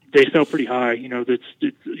 they sell pretty high.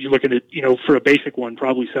 You're looking at, for a basic one,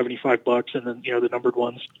 probably $75, and then, the numbered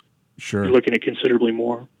ones, sure, you're looking at considerably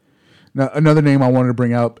more. Now, another name I wanted to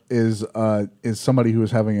bring up is somebody who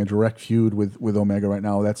is having a direct feud with Omega right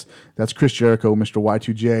now. That's Chris Jericho, Mr.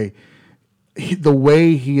 Y2J. The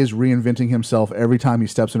way he is reinventing himself every time he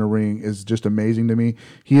steps in a ring is just amazing to me.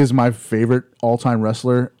 He is my favorite all-time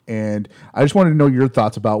wrestler, and I just wanted to know your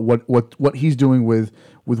thoughts about what he's doing with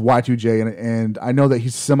Y2J. And I know that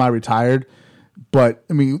he's semi-retired, but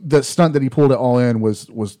I mean the stunt that he pulled at All In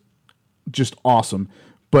was just awesome.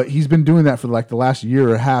 But he's been doing that for like the last year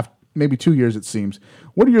or a half, maybe 2 years it seems.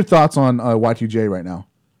 What are your thoughts on Y2J right now?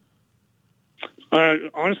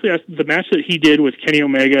 Honestly, the match that he did with Kenny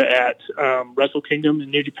Omega at Wrestle Kingdom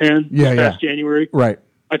in New Japan last January, right,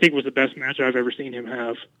 I think was the best match I've ever seen him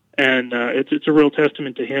have, and it's a real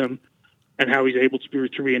testament to him and how he's able to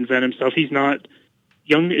reinvent himself. He's not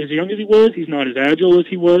young as he was. He's not as agile as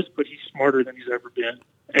he was, but he's smarter than he's ever been,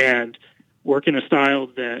 and working a style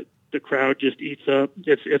that the crowd just eats up.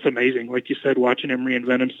 It's amazing. Like you said, watching him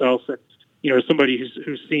reinvent himself, and as somebody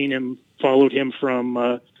who's seen him, followed him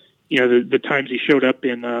from. The times he showed up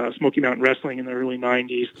in Smoky Mountain Wrestling in the early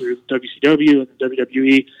 90s through WCW and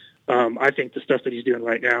WWE, I think the stuff that he's doing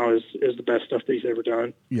right now is the best stuff that he's ever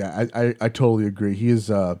done. Yeah, I totally agree. He is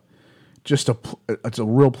it's a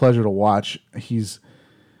real pleasure to watch. He's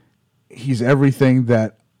everything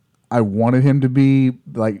that I wanted him to be.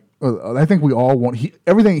 Like I think we all want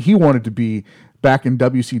everything he wanted to be back in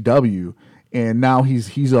WCW, and now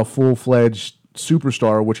he's a full-fledged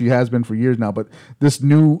superstar, which he has been for years now. But this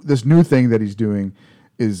new thing that he's doing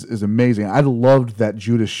is amazing. I loved that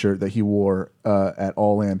Judas shirt that he wore at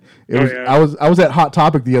All In. I was at Hot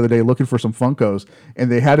Topic the other day looking for some Funkos,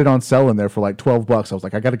 and they had it on sale in there for like $12. I was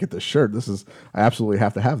like, I got to get this shirt. I absolutely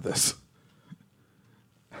have to have this.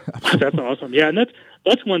 That's awesome. Yeah, and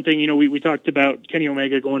that's one thing. We talked about Kenny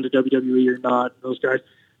Omega going to WWE or not. Those guys.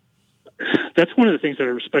 That's one of the things that I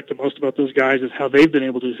respect the most about those guys is how they've been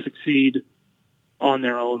able to succeed on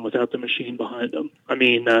their own without the machine behind them. I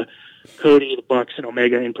mean, Cody, the Bucks, and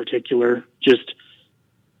Omega in particular, just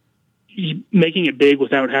making it big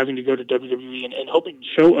without having to go to WWE and hoping to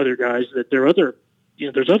show other guys that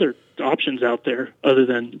there's other options out there other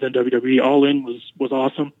than WWE. All In was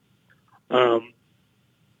awesome.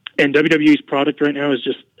 And WWE's product right now is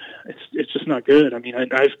it's just not good. I mean,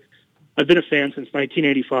 I've been a fan since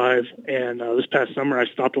 1985, and this past summer I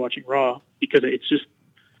stopped watching Raw because it's just,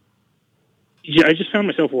 I just found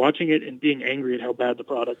myself watching it and being angry at how bad the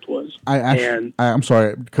product was. I'm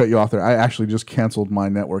sorry to cut you off there. I actually just canceled my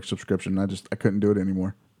network subscription. I couldn't do it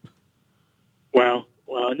anymore. Wow,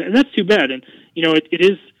 and that's too bad. And it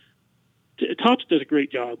is. Topps does a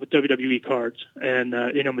great job with WWE cards, and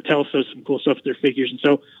Mattel does some cool stuff with their figures, and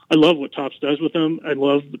so I love what Topps does with them. I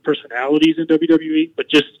love the personalities in WWE, but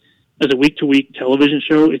just as a week-to-week television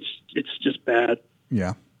show, it's just bad.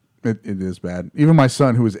 Yeah, it is bad. Even my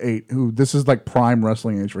son, who is 8, this is like prime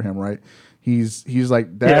wrestling age for him, right? He's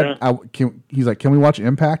like, Dad, yeah. Can we watch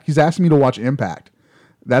Impact? He's asking me to watch Impact.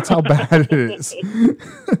 That's how bad it is.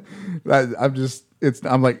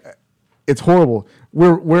 I'm like, it's horrible.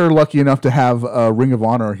 We're lucky enough to have Ring of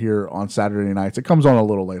Honor here on Saturday nights. It comes on a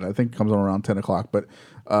little late. I think it comes on around 10 o'clock, but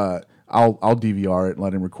I'll DVR it and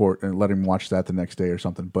let him record and let him watch that the next day or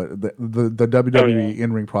something. But the WWE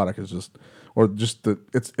in-ring product is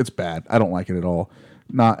it's bad. I don't like it at all.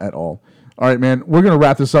 Not at all. All right, man, we're going to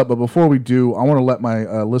wrap this up. But before we do, I want to let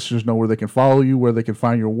my listeners know where they can follow you, where they can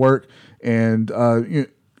find your work, and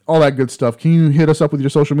all that good stuff. Can you hit us up with your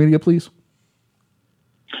social media, please?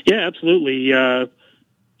 Yeah, absolutely.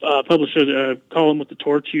 Publish a column with the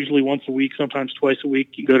Torch, usually once a week, sometimes twice a week.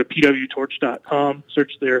 You can go to pwtorch.com,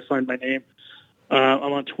 search there, find my name.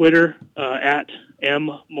 I'm on Twitter at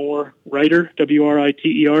mmorewriter, WRITER. If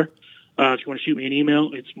you want to shoot me an email,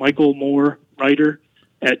 it's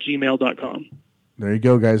michaelmorewriter@gmail.com. There you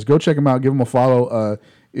go, guys. Go check him out. Give him a follow.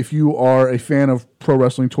 If you are a fan of Pro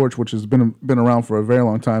Wrestling Torch, which has been around for a very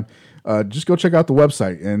long time, just go check out the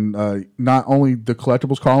website, and not only the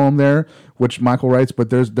collectibles column there, which Michael writes, but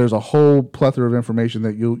there's a whole plethora of information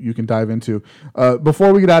that you can dive into.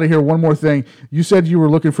 Before we get out of here, one more thing. You said you were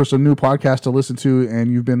looking for some new podcasts to listen to, and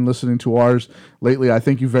you've been listening to ours lately. I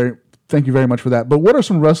thank you very much for that. But what are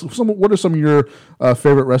some of your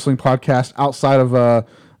favorite wrestling podcasts outside of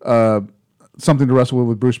Something to Wrestle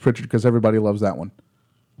with Bruce Pritchard? Because everybody loves that one.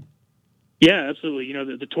 Yeah, absolutely.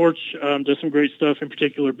 The Torch does some great stuff, in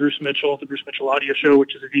particular Bruce Mitchell, the Bruce Mitchell Audio Show,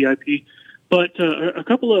 which is a VIP. But a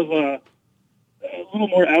couple of a little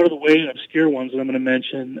more out-of-the-way and obscure ones that I'm going to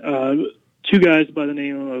mention. Two guys by the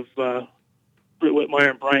name of Britt Whitmire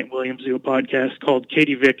and Bryant Williams do a podcast called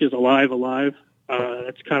Katie Vick is Alive.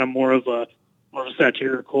 It's kind of more of a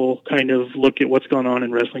satirical kind of look at what's going on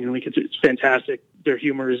in wrestling. I think it's fantastic. Their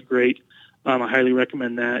humor is great. I highly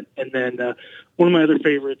recommend that. And then one of my other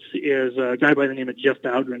favorites is a guy by the name of Jeff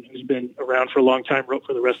Bowdren, who's been around for a long time, wrote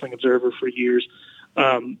for the Wrestling Observer for years.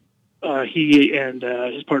 He and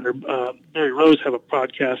his partner, Barry Rose, have a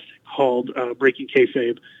podcast called Breaking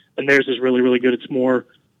Kayfabe, and theirs is really, really good. It's more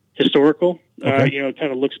historical. Okay. It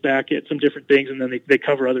kind of looks back at some different things, and then they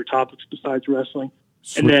cover other topics besides wrestling.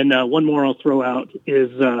 Sweet. And then one more I'll throw out is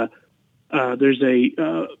there's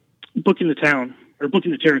a Book in the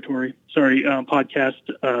Territory, podcast,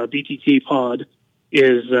 BTT Pod,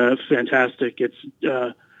 is fantastic. It's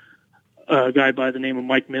a guy by the name of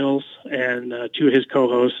Mike Mills and two of his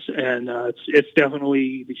co-hosts, and it's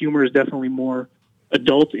definitely, the humor is definitely more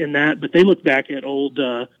adult in that, but they look back at old,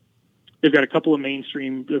 they've got a couple of main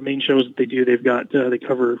shows that they do. They've got, they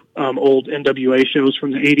cover old NWA shows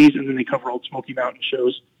from the 80s, and then they cover old Smoky Mountain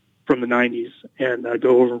shows from the 90s, and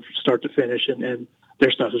go over from start to finish, and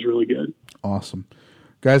their stuff is really good. Awesome.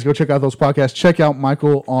 Guys, go check out those podcasts. Check out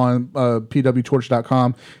Michael on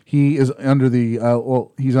pwtorch.com. He is under the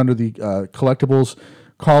collectibles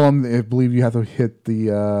column. I believe you have to hit the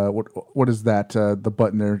what is that? The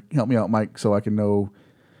button there. Help me out, Mike, so I can know.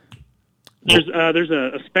 There's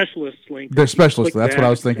a specialist link. There's specialist. That's what I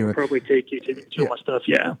was thinking. It'll probably take you to my stuff.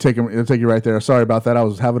 Yeah. It'll take you right there. Sorry about that. I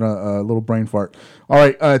was having a little brain fart. All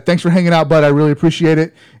right. Thanks for hanging out, bud. I really appreciate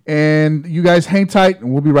it. And you guys hang tight,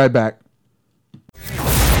 and we'll be right back.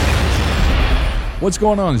 What's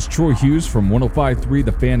going on? It's Troy Hughes from 105.3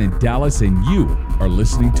 The Fan in Dallas, and you are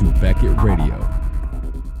listening to Beckett Radio.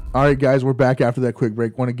 All right, guys, we're back after that quick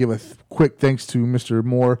break. Want to give a quick thanks to Mr.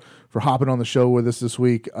 Moore for hopping on the show with us this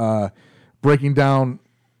week, breaking down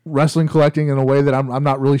wrestling collecting in a way that I'm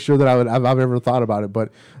not really sure that I've ever thought about it.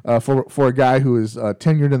 But for a guy who is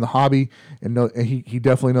tenured in the hobby and he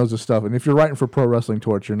definitely knows his stuff. And if you're writing for Pro Wrestling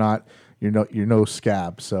Torch, you're no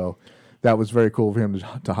scab. So that was very cool for him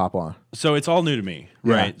to hop on. So it's all new to me,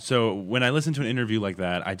 right? So when I listen to an interview like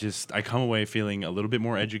that, I come away feeling a little bit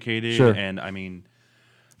more educated. Sure. And I mean,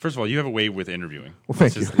 first of all, you have a way with interviewing. Well,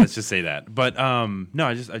 thank you. Let's just say that. But no,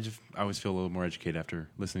 I always feel a little more educated after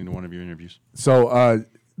listening to one of your interviews. So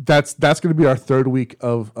that's going to be our third week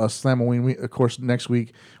of Slam-A-Ween. Of course, next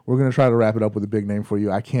week we're going to try to wrap it up with a big name for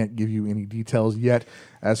you. I can't give you any details yet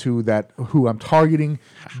as who I'm targeting,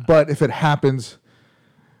 but if it happens,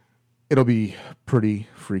 it'll be pretty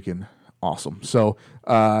freaking awesome. So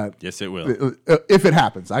yes, it will. If it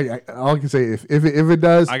happens, all I can say if it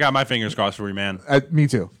does, I got my fingers crossed for you, man. Me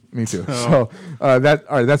too. So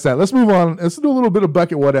that's that. Let's move on. Let's do a little bit of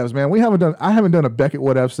Beckett Whatevs, man. I haven't done a Beckett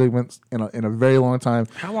Whatev segment in a very long time.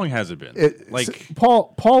 How long has it been?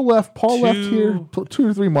 Paul left here 2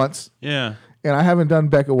 or 3 months. Yeah. And I haven't done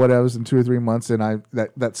Beckett Whatevs in 2 or 3 months, and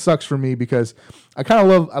that sucks for me because I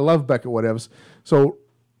love Beckett Whatevs. So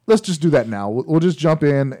let's just do that now. We'll just jump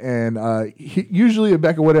in, and usually at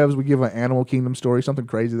Beckett Whatevs we give an Animal Kingdom story, something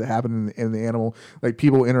crazy that happened in the animal, like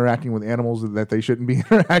people interacting with animals that they shouldn't be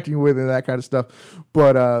interacting with, and that kind of stuff.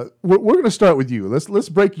 But we're going to start with you. Let's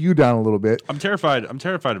break you down a little bit. I'm terrified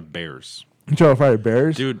of bears. You're terrified of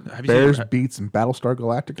bears, dude. Have you Bears seen beats and Battlestar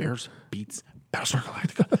Galactica. Bears beats Battlestar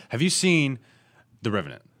Galactica. Have you seen The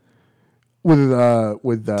Revenant? With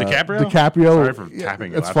DiCaprio? Sorry for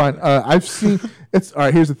tapping. That's fine. I've seen. It's all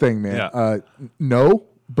right. Here's the thing, man. Yeah. No,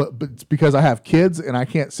 but it's because I have kids and I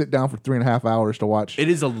can't sit down for 3.5 hours to watch. It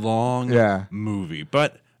is a long movie,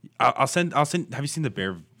 but I'll send. Have you seen the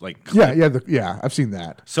bear clip? Yeah. I've seen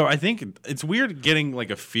that. So I think it's weird getting like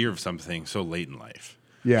a fear of something so late in life.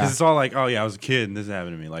 Yeah, because it's all like, oh yeah, I was a kid and this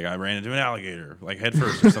happened to me. Like I ran into an alligator, like head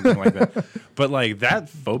first or something like that. But like that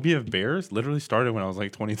phobia of bears literally started when I was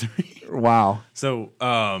like 23. Wow. So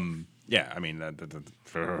yeah, I mean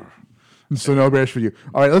So no bears for you.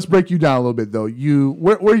 All right, let's break you down a little bit though.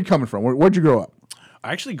 Where are you coming from? Where'd you grow up?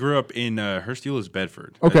 I actually grew up in Hurst Euless,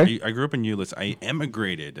 Bedford. Okay. I grew up in Euless. I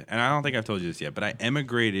emigrated, and I don't think I've told you this yet, but I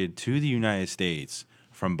emigrated to the United States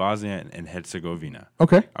from Bosnia and Herzegovina.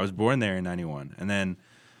 Okay. I was born there in 91, and then.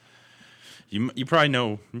 You probably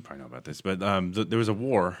know about this, but there was a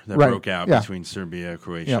war that broke out between Serbia,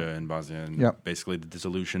 Croatia, and Bosnia, and basically the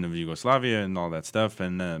dissolution of Yugoslavia and all that stuff.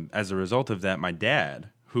 And as a result of that, my dad,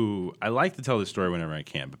 who I like to tell this story whenever I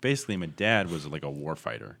can, but basically my dad was like a war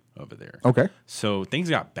fighter over there. Okay. So things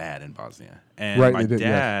got bad in Bosnia, and my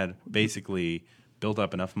dad basically built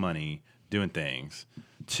up enough money doing things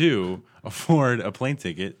to afford a plane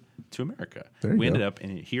ticket to America. We ended up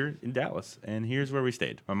here in Dallas, and here's where we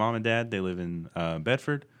stayed. My mom and dad, they live in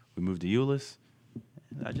Bedford. We moved to Euless.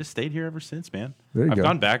 I just stayed here ever since, man. I've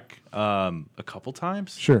gone back a couple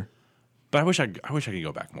times. Sure. But I wish I could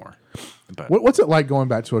go back more. But what's it like going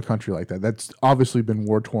back to a country like that? That's obviously been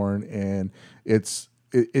war torn, and is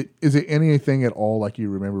it anything at all like you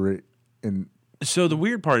remember it in? So the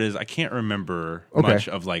weird part is I can't remember much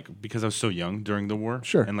of because I was so young during the war.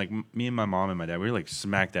 Sure. And me and my mom and my dad, we were like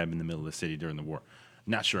smack dab in the middle of the city during the war.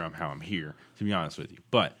 Not sure how I'm here, to be honest with you.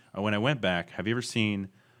 But when I went back, have you ever seen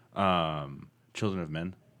Children of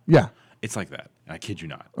Men? Yeah. It's like that. I kid you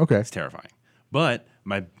not. Okay. It's terrifying. But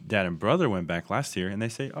my dad and brother went back last year, and they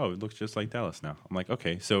say, oh, it looks just like Dallas now. I'm like,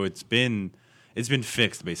 okay. So it's been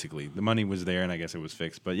fixed, basically. The money was there, and I guess it was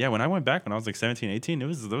fixed. But yeah, when I went back when I was like 17, 18, there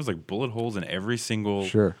was like bullet holes in every single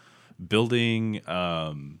building.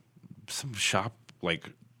 Some shop like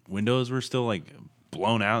windows were still like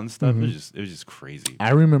blown out and stuff. Mm-hmm. It was just crazy.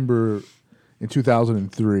 I remember in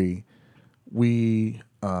 2003, this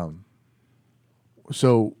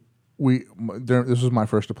was my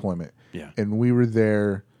first deployment. Yeah. And we were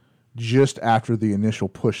there just after the initial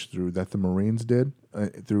push through that the Marines did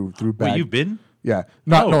through Wait, you've been? Yeah.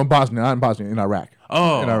 No, in Bosnia, not in Bosnia, in Iraq.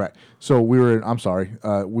 Oh. In Iraq. So we were in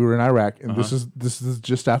Iraq, and this is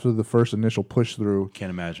just after the first initial push through. Can't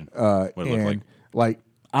imagine what it looked like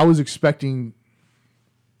I was expecting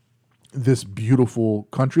this beautiful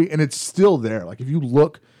country, and it's still there. Like if you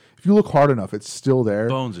look hard enough, it's still there.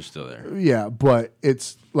 Bones are still there. Yeah, but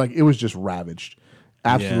it's like it was just ravaged,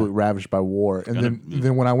 absolutely ravaged by war. And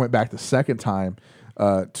then when I went back the second time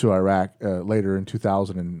to Iraq later in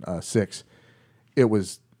 2006, it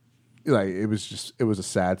was like it was a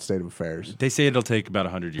sad state of affairs. They say it'll take about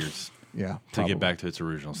 100 years. Yeah, to get back to its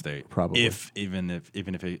original state. Probably, even if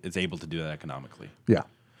it's able to do that economically. Yeah.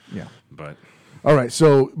 But all right,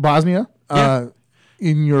 so Bosnia,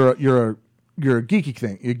 in you're a geeky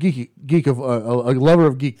thing. You're geek of a lover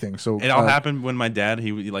of geek things. So it all happened when my dad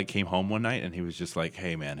he like came home one night and he was just like,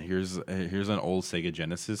 "Hey man, here's an old Sega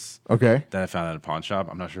Genesis. Okay. That I found at a pawn shop.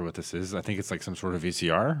 I'm not sure what this is. I think it's like some sort of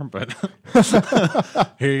VCR, but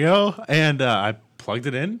here you go." And I plugged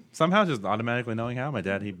it in somehow, just automatically knowing how. My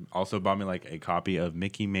dad he also bought me like a copy of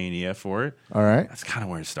Mickey Mania for it. All right. That's kind of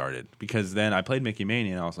where it started because then I played Mickey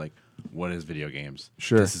Mania and I was like, what is video games?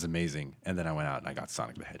 Sure. This is amazing. And then I went out and I got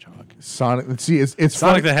Sonic the Hedgehog. It's Sonic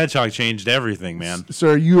funny. the Hedgehog changed everything, man.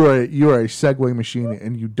 Sir, you are a segue machine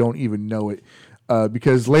and you don't even know it.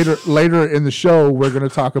 Because later in the show we're going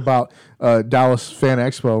to talk about Dallas Fan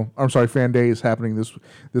Days happening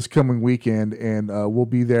this coming weekend, and we'll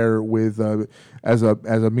be there with as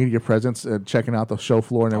a media presence, checking out the show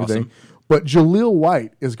floor and everything. Awesome. But Jaleel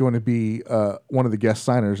White is going to be one of the guest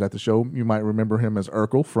signers at the show. You might remember him as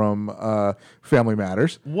Urkel from Family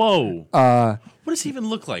Matters. Whoa! What does he even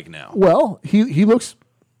look like now? Well, he looks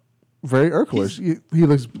very Urkelish. He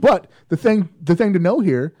looks. But the thing to know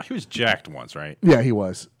here, he was jacked once, right? Yeah, he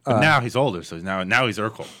was. But now he's older, so now he's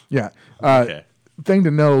Urkel. Yeah. Okay. Thing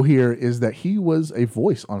to know here is that he was a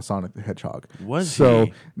voice on Sonic the Hedgehog. Was so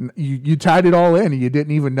he? You tied it all in and you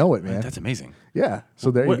didn't even know it, man. That's amazing. Yeah.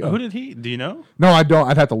 So there you go. Who did he? Do you know? No, I don't.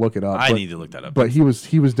 I'd have to look it up. I need to look that up. But he was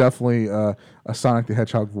definitely a Sonic the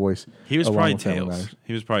Hedgehog voice. He was probably Tails.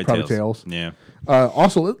 He was probably Tails. Yeah.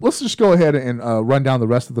 Also, let's just go ahead and run down the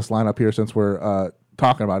rest of this lineup here since we're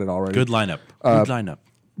talking about it already. Good lineup.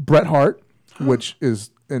 Bret Hart, which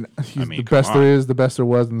is he's the best there is, the best there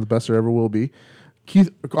was, and the best there ever will be.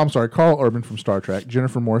 Carl Urban from Star Trek,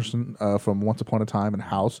 Jennifer Morrison from Once Upon a Time and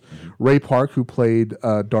House, Ray Park, who played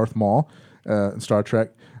Darth Maul in Star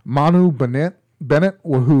Trek, Manu Bennett,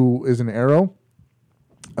 who is in Arrow.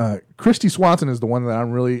 Christy Swanson is the one that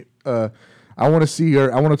I'm really I want to see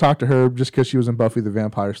her. I want to talk to her just because she was in Buffy the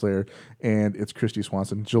Vampire Slayer, and it's Christy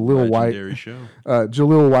Swanson. Jaleel White, show.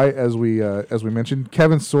 Jaleel White, as we mentioned,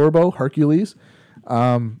 Kevin Sorbo, Hercules.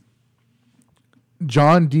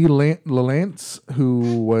 John D. Lalance,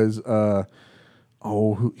 who was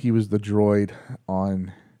he was the droid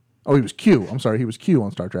on. Oh, he was Q. I'm sorry, he was Q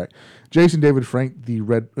on Star Trek. Jason David Frank, the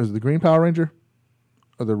Green Power Ranger,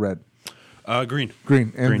 or the red? Green.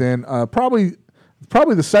 And then probably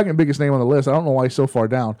the second biggest name on the list. I don't know why he's so far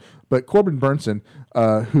down, but Corbin Burnson,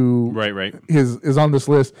 who is on this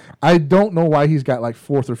list. I don't know why he's got like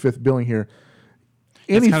fourth or fifth billing here.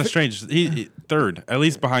 It's kind of strange. He third, at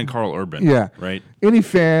least behind Carl Urban. Yeah. Right. Any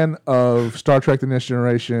fan of Star Trek: The Next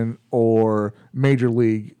Generation or Major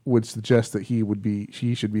League would suggest that he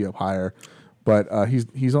should be up higher, but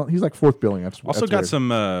he's like fourth billing. That's got weird.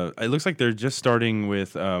 Some. It looks like they're just starting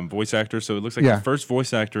with voice actors. So it looks like the first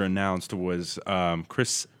voice actor announced was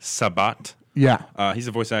Chris Sabat. Yeah. He's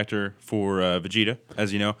a voice actor for Vegeta,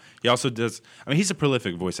 as you know. He also does, he's a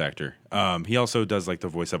prolific voice actor. He also does like the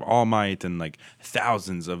voice of All Might and like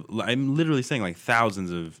I'm literally saying like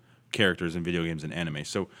thousands of characters in video games and anime.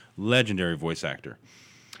 So legendary voice actor.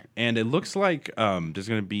 And it looks like there's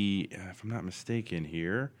going to be, if I'm not mistaken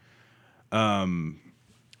here,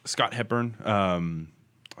 Scott Hepburn,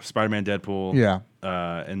 Spider-Man, Deadpool. Yeah.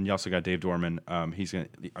 And you also got Dave Dorman. He's an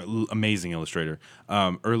amazing illustrator.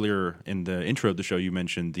 Earlier in the intro of the show, you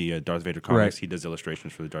mentioned the Darth Vader comics. Right. He does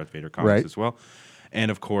illustrations for the Darth Vader comics as well.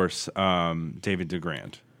 And, of course, David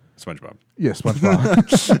DeGrand, SpongeBob. Yeah,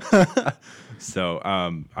 SpongeBob. So,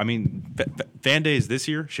 Fan Days this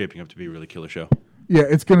year, shaping up to be a really killer show. Yeah,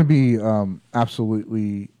 it's going to be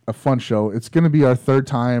absolutely a fun show. It's going to be our third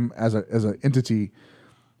time as an entity,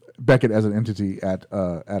 Beckett as an entity at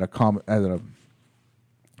a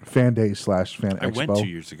Fan Days / Fan Expo. I went 2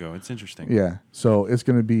 years ago. It's interesting. Yeah, so it's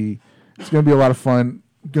going to be a lot of fun.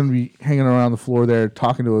 Going to be hanging around the floor there,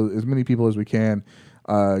 talking to as many people as we can,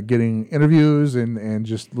 getting interviews and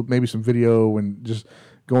just maybe some video and just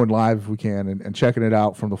going live if we can and checking it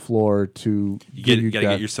out from the floor to you got to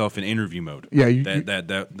get yourself in interview mode. Yeah,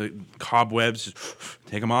 the cobwebs, just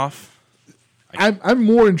take them off. I'm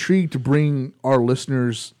more intrigued to bring our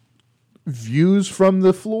listeners views from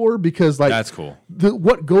the floor because like that's cool.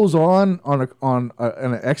 What goes on an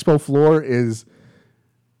expo floor is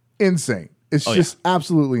insane. It's just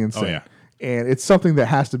absolutely insane. Oh, yeah. And it's something that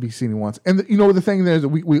has to be seen once. And the thing there is that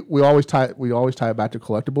we always tie it back to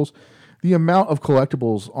collectibles. The amount of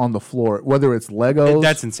collectibles on the floor, whether it's Legos,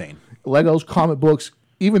 that's insane. Legos, comic books,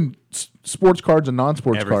 even sports cards and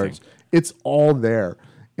non-sports cards, it's all there,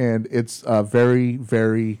 and it's very,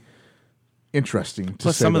 very interesting.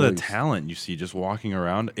 Plus, some of the talent you see just walking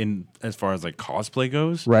around in as far as like cosplay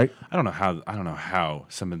goes. Right. I don't know how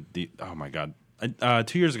some of the. Oh my god.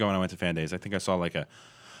 2 years ago when I went to Fan Days, I think I saw like a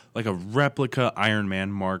replica Iron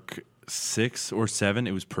Man Mark 6 or 7.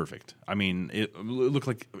 It was perfect. I mean, it looked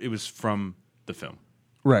like it was from the film,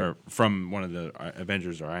 right, or from one of the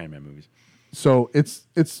Avengers or Iron Man movies. So it's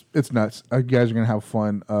nuts. You guys are gonna have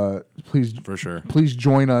fun. Please, for sure, please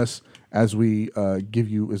join us as we give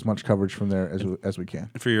you as much coverage from there as we can.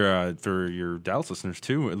 For your Dallas listeners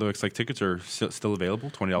too, it looks like tickets are still available,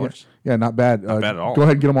 $20. Yeah, not bad. Not bad at all. Go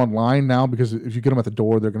ahead and get them online now, because if you get them at the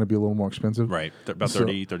door, they're going to be a little more expensive. Right, about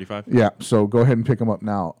 30, 35. Yeah, so go ahead and pick them up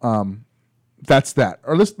now. That's that.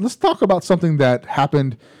 Or let's talk about something that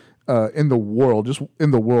happened in the world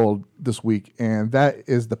this week, and that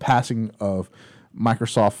is the passing of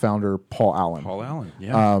Microsoft founder Paul Allen. Paul Allen,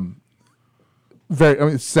 yeah.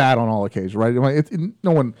 It's sad on all occasions, right?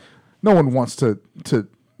 No one wants to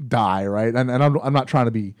die, right? And I'm not trying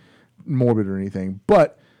to be morbid or anything,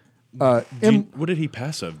 but what did he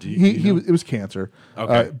pass of? It was cancer.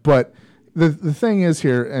 Okay. But the thing is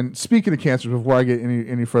here, and speaking of cancer, before I get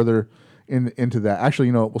any further into that,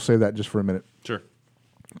 actually, we'll save that just for a minute. Sure.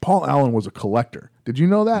 Paul Allen was a collector. Did you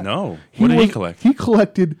know that? No. What did he collect? He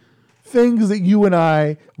collected things that you and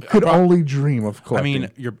I could only dream of collecting. I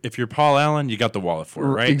mean, if you're Paul Allen, you got the wallet for it,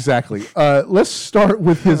 right? Exactly. Let's start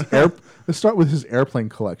with his airplane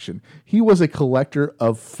collection. He was a collector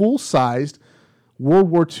of full-sized World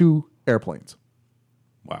War II airplanes.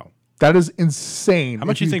 Wow. That is insane. How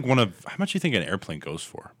much do you think an airplane goes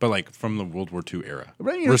for? But like from the World War II era,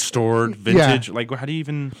 right, restored, vintage. Yeah. Like, how do you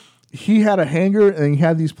even? He had a hangar and he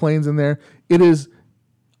had these planes in there. It is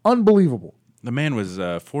unbelievable. The man was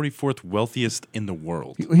 44th wealthiest in the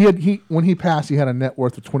world. When he passed, he had a net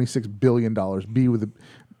worth of $26 billion.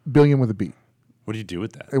 Billion with a B. What do you do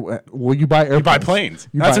with that? Well, you buy airplanes. You buy planes.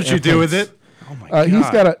 That's what you do with it. Oh my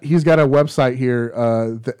god. He's got a website here,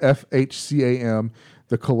 the FHCAM,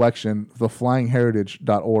 the collection,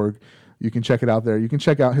 theflyingheritage.org. You can check it out there. You can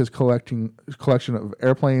check out his collection of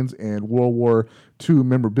airplanes and World War II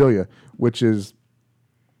memorabilia, which is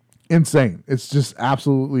insane. It's just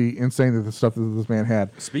absolutely insane that the stuff that this man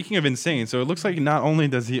had. Speaking of insane, so it looks like not only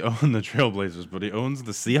does he own the Trailblazers, but he owns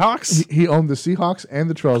the Seahawks? He owned the Seahawks and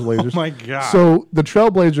the Trailblazers. Oh my god. So the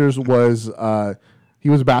Trailblazers was he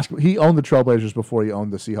was a basketball. He owned the Trailblazers before he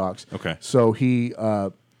owned the Seahawks. Okay. So he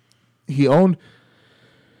owned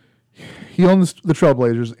the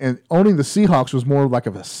Trailblazers, and owning the Seahawks was more like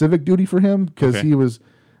of a civic duty for him, because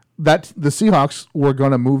the Seahawks were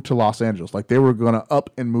going to move to Los Angeles. Like, they were going to up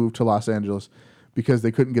and move to Los Angeles because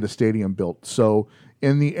they couldn't get a stadium built. So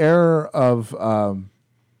in the era of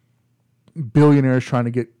billionaires trying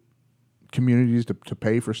to get communities to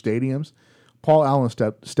pay for stadiums, Paul Allen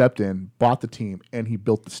stepped in, bought the team, and he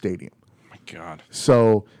built the stadium. Oh my god.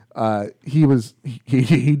 So he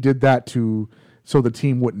did that so the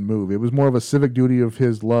team wouldn't move. It was more of a civic duty of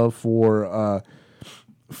his love for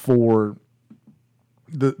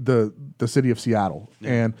the city of Seattle.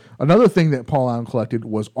 Yeah. And another thing that Paul Allen collected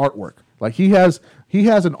was artwork. Like, he had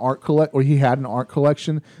an art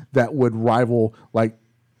collection that would rival like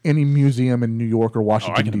any museum in New York or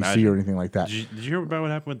Washington D.C. or anything like that. Did you hear about what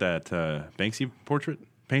happened with that Banksy portrait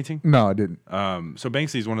painting? No, I didn't. So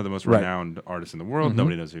Banksy is one of the most renowned artists in the world. Mm-hmm.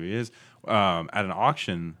 Nobody knows who he is. At an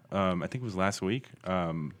auction, I think it was last week,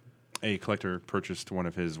 a collector purchased one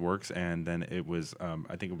of his works, and then it was,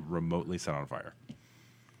 I think, remotely set on fire.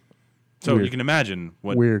 So you can imagine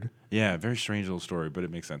what weird. Yeah, very strange little story, but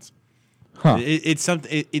it makes sense. Huh. It's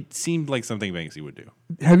something. It seemed like something Banksy would do.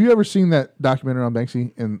 Have you ever seen that documentary on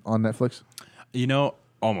Banksy on Netflix?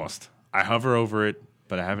 Almost. I hover over it,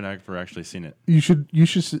 but I haven't ever actually seen it. You should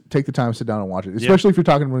take the time to sit down and watch it, especially if you're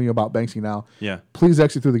talking to me about Banksy now. Yeah. Please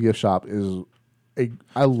Exit Through the Gift Shop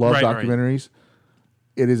I love documentaries.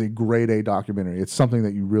 Right. It is a grade A documentary. It's something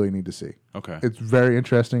that you really need to see. Okay. It's very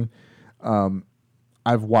interesting.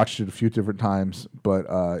 I've watched it a few different times, but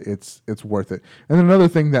it's worth it. And then another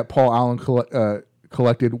thing that Paul Allen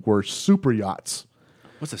collected were super yachts.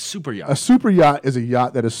 What's a super yacht? A super yacht is a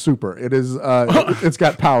yacht that is super. It is. It's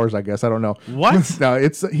got powers, I guess. I don't know. What? No,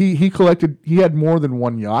 it's he collected. He had more than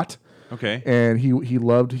one yacht. Okay. And he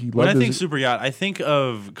loved. When I think super yacht, I think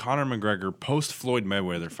of Conor McGregor post Floyd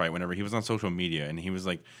Mayweather fight. Whenever he was on social media and he was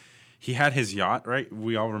like, he had his yacht, right?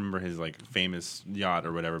 We all remember his like famous yacht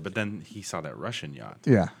or whatever. But then he saw that Russian yacht.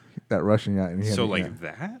 Yeah, that Russian yacht. And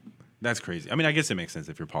that. That's crazy. I mean, I guess it makes sense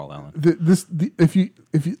if you're Paul Allen.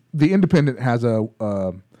 The Independent has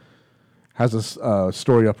has a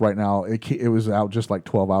story up right now. It was out just like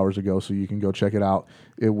 12 hours ago, so you can go check it out.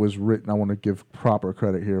 It was written, I want to give proper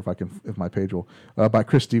credit here if my page will, by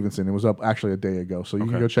Chris Stevenson. It was up actually a day ago, so you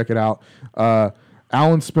can go check it out.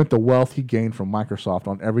 Allen spent the wealth he gained from Microsoft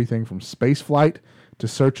on everything from space flight to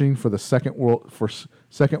searching for the Second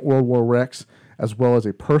World War wrecks, as well as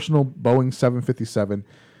a personal Boeing 757,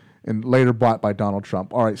 and later bought by Donald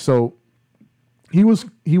Trump. All right, so he was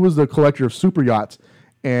the collector of super yachts,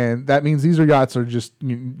 and that means these yachts are just,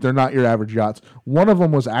 they're not your average yachts. One of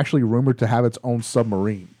them was actually rumored to have its own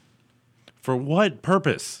submarine. For what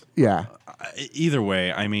purpose? Yeah. Either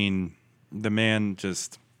way, I mean, the man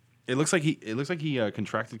just. It looks like he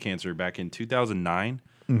contracted cancer back in 2009,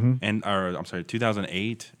 and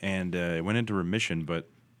 2008, and it went into remission. But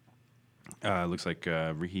it looks like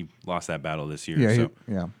he lost that battle this year.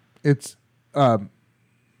 Yeah, it's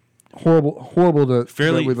horrible to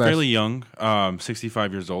fairly young,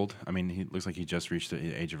 65 years old. I mean, he looks like he just reached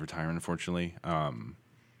the age of retirement, unfortunately, and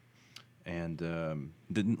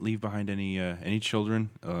didn't leave behind any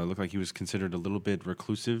children. Looked like he was considered a little bit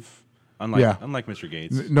reclusive. Unlike Mr.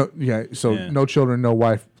 Gates. No children, no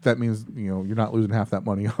wife. That means you're not losing half that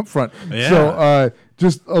money up front. Yeah. So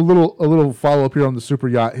just a little follow up here on the super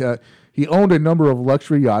yacht. He owned a number of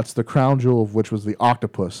luxury yachts, the crown jewel of which was the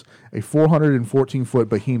Octopus, a 414-foot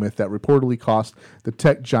behemoth that reportedly cost the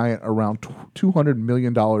tech giant around $200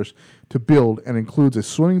 million to build, and includes a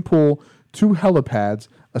swimming pool, 2 helipads,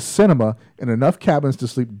 a cinema, and enough cabins to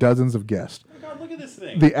sleep dozens of guests. Look at this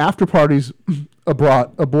thing. The after parties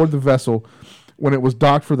aboard the vessel when it was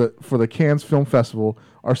docked for the Cannes Film Festival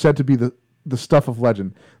are said to be the stuff of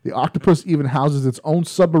legend. The Octopus even houses its own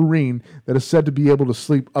submarine that is said to be able to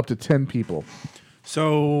sleep up to 10 people.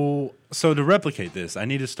 So to replicate this, I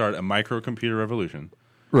need to start a microcomputer revolution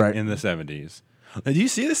in the 70s. Do you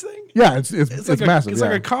see this thing? Yeah, it's like massive. It's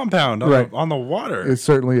like a compound on the water. It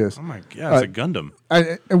certainly is. Oh my God, it's a Gundam.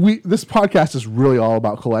 This podcast is really all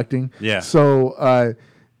about collecting. Yeah. So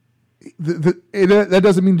that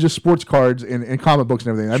doesn't mean just sports cards and comic books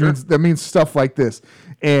and everything. That means stuff like this.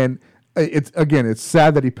 And it's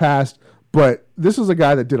sad that he passed, but this is a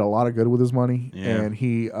guy that did a lot of good with his money. Yeah. And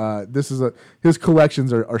his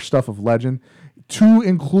collections are stuff of legend, to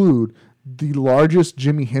include the largest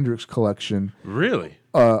Jimi Hendrix collection, really,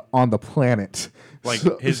 on the planet. Like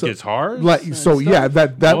his guitars.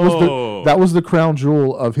 That was the crown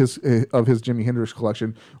jewel of his Jimi Hendrix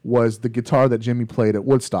collection, was the guitar that Jimmy played at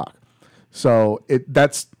Woodstock. So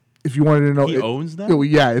that's, if you wanted to know, he owns that.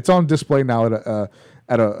 It's on display now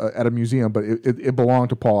at a museum, but it belonged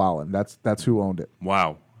to Paul Allen. That's who owned it.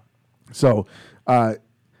 Wow. So a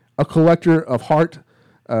collector of heart.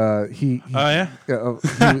 He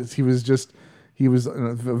was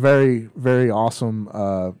a very, very awesome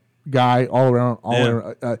guy all around.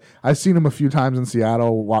 I've seen him a few times in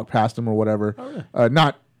Seattle, walked past him or whatever. Oh,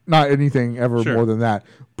 really? Not anything ever more than that,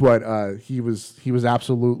 but he was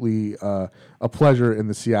absolutely a pleasure in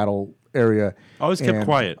the Seattle area. Always kept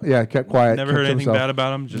quiet. Yeah, kept quiet. Never heard anything bad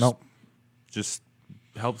about him. Just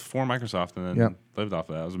helped form Microsoft and then lived off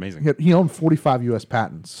of that. It was amazing. He owned 45 U.S.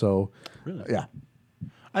 patents. So really, yeah.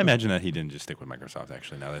 I imagine that he didn't just stick with Microsoft,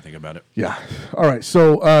 actually, now that I think about it. Yeah. All right.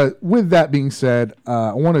 So with that being said,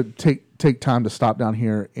 I want to take time to stop down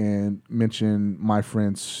here and mention my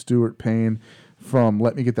friend Stuart Payne from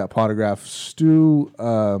Let Me Get That Potograph. Stu,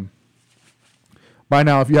 by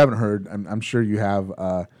now, if you haven't heard, I'm sure you have,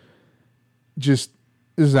 this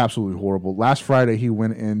is absolutely horrible. Last Friday, he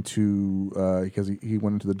went into, because he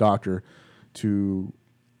went into the doctor he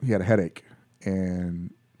had a headache,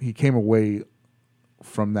 and he came away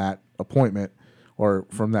from that appointment or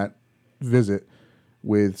from that visit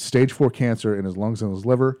with stage 4 cancer in his lungs and his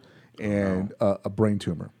liver and a brain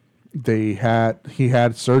tumor. He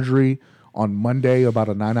had surgery on Monday, about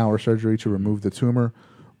a 9-hour surgery to remove the tumor,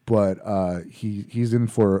 but he's in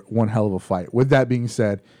for one hell of a fight. With that being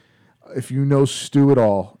said, if you know Stu at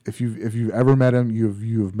all, if you've ever met him,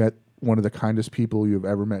 you've met one of the kindest people you've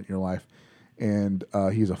ever met in your life, and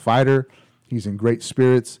he's a fighter. He's in great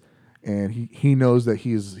spirits. And he knows that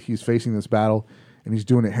he's facing this battle, and he's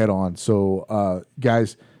doing it head on. So,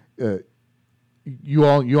 guys, you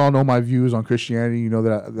all know my views on Christianity. You know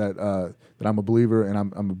that I'm a believer,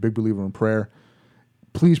 and I'm a big believer in prayer.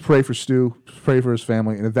 Please pray for Stu. Pray for his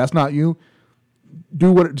family. And if that's not you,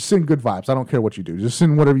 just send good vibes. I don't care what you do. Just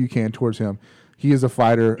send whatever you can towards him. He is a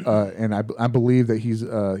fighter, and I believe that he's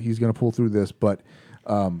going to pull through this. But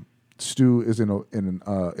Stu is in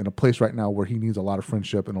a place right now where he needs a lot of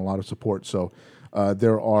friendship and a lot of support. So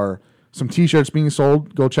there are some T-shirts being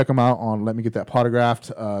sold. Go check them out on Let Me Get That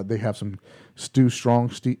Potographed. They have some Stu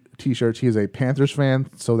Strong T-shirts. He is a Panthers fan,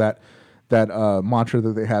 so that that mantra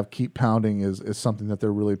that they have, keep pounding, is something that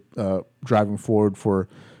they're really driving forward for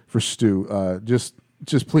Stu. Just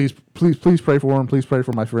please pray for him. Please pray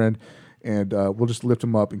for my friend, and we'll just lift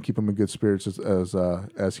him up and keep him in good spirits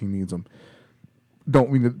as he needs them.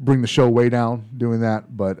 Don't mean to bring the show way down doing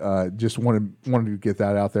that, but just wanted to get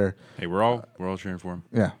that out there. Hey, we're all cheering for him.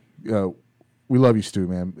 Yeah, we love you, Stu,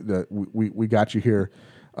 man. We got you here.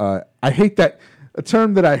 I hate that a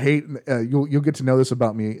term that I hate. You'll get to know this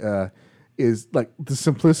about me. Is like the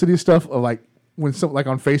simplicity stuff of like when like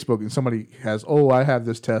on Facebook and somebody has, I have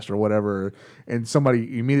this test or whatever, and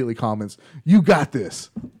somebody immediately comments, "You got this."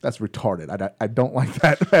 That's retarded. I don't like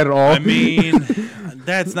that at all. I mean,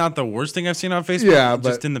 that's not the worst thing I've seen on Facebook. Yeah,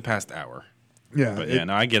 just in the past hour. Yeah, but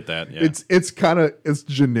no, I get that. Yeah. It's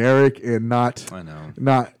generic and not. I know.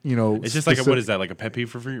 Not It's just like what is that, like a pet peeve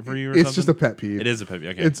for you or something? It's just a pet peeve. It is a pet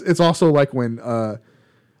peeve. Okay. It's also like when.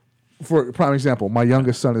 For a prime example, my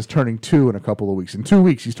youngest son is turning 2 in a couple of weeks. In 2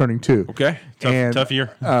 weeks, he's turning 2. Okay, tough year.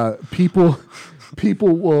 People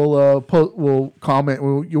will comment.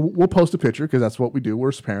 We'll post a picture because that's what we do. We're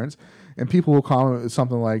his parents, and people will comment with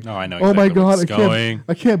something like, "Oh, I know. Oh my God,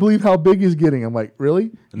 I can't believe how big he's getting." I'm like, really?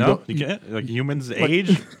 No, you can't. Like humans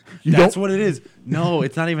age. That's what it is. No,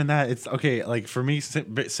 it's not even that. It's okay. Like for me,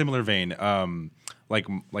 similar vein. Like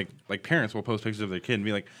parents will post pictures of their kid and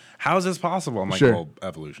be like, "How is this possible?" I'm like, sure. "Well,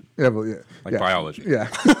 evolution." Biology. Yeah.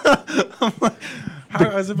 I'm like,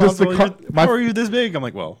 how is it possible? How are you this big? I'm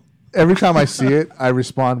like, well. Every time I see it, I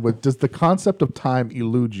respond with, "Does the concept of time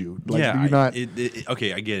elude you?" Like, yeah. do you not?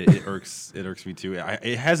 Okay, I get it. It irks me too.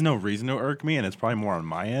 It has no reason to irk me, and it's probably more on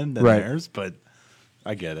my end than theirs. But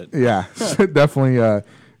I get it. Yeah, definitely a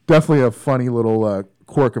funny little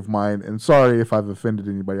quirk of mine. And sorry if I've offended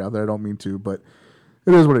anybody out there. I don't mean to, but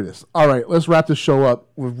it is what it is. All right, let's wrap this show up.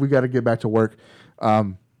 We got to get back to work.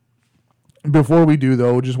 Before we do,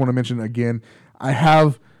 though, just want to mention again, I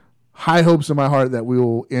have high hopes in my heart that we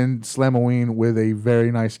will end Slamoween with a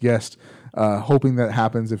very nice guest. Hoping that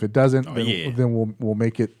happens. If it doesn't, then we'll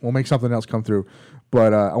make it. We'll make something else come through.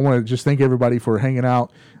 But I want to just thank everybody for hanging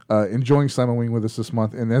out, enjoying Slamoween with us this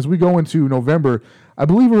month. And as we go into November, I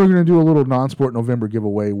believe we're going to do a little non-sport November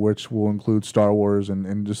giveaway, which will include Star Wars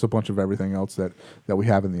and just a bunch of everything else that we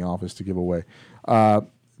have in the office to give away.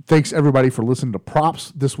 Thanks everybody for listening to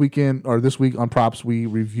Props this weekend, or this week on Props. We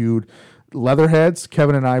reviewed Leatherheads.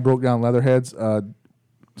 Kevin and I broke down Leatherheads.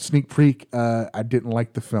 Sneak peek. I didn't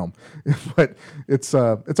like the film, but it's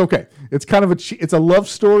okay. It's kind of it's a love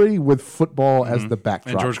story with football as the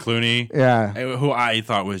backdrop. And George Clooney, who I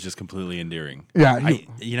thought was just completely endearing. Yeah, I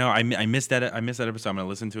missed that. I missed that episode. I'm gonna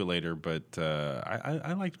listen to it later, but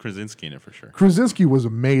I liked Krasinski in it for sure. Krasinski was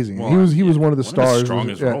amazing. Well, he was one of the stars. His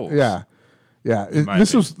strongest roles. Yeah.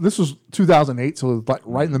 This was 2008, so it was like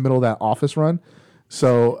right in the middle of that Office run.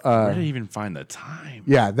 So where did he even find the time?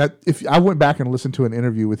 Yeah, if I went back and listened to an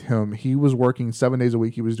interview with him, he was working 7 days a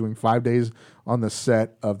week. He was doing 5 days on the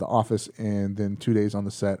set of The Office and then 2 days on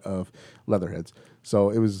the set of Leatherheads. So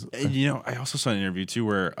it was. I also saw an interview too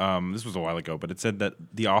where this was a while ago, but it said that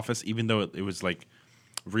The Office, even though it was like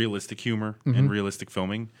realistic humor and realistic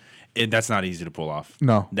filming, that's not easy to pull off.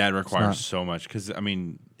 No, that requires so much because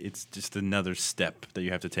it's just another step that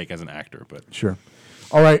you have to take as an actor. But sure.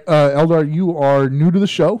 All right, Eldar, you are new to the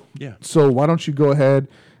show. Yeah. So why don't you go ahead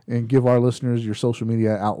and give our listeners your social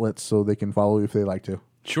media outlets so they can follow you if they like to.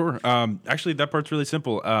 Sure. Actually, that part's really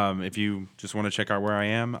simple. If you just want to check out where I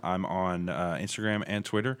am, I'm on Instagram and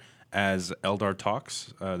Twitter as Eldar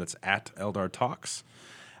Talks. That's at Eldar Talks.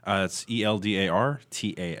 It's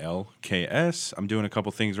ELDARTALKS. I'm doing a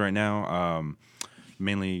couple things right now.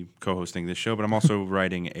 Mainly co-hosting this show, but I'm also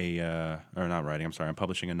writing I'm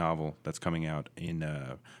publishing a novel that's coming out in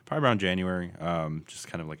probably around January. Just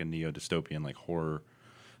kind of like a neo-dystopian like horror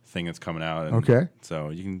thing that's coming out. And okay. So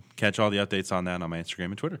you can catch all the updates on that on my Instagram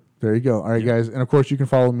and Twitter. There you go. All right, guys. And, of course, you can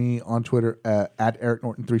follow me on Twitter at Eric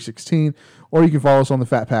Norton 316, or you can follow us on the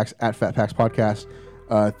Fat Packs at Fat Packs Podcast.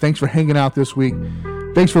 Thanks for hanging out this week.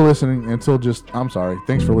 Thanks for listening Thanks for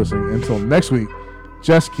listening. Until next week,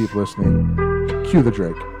 just keep listening. Cue the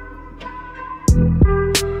Drake.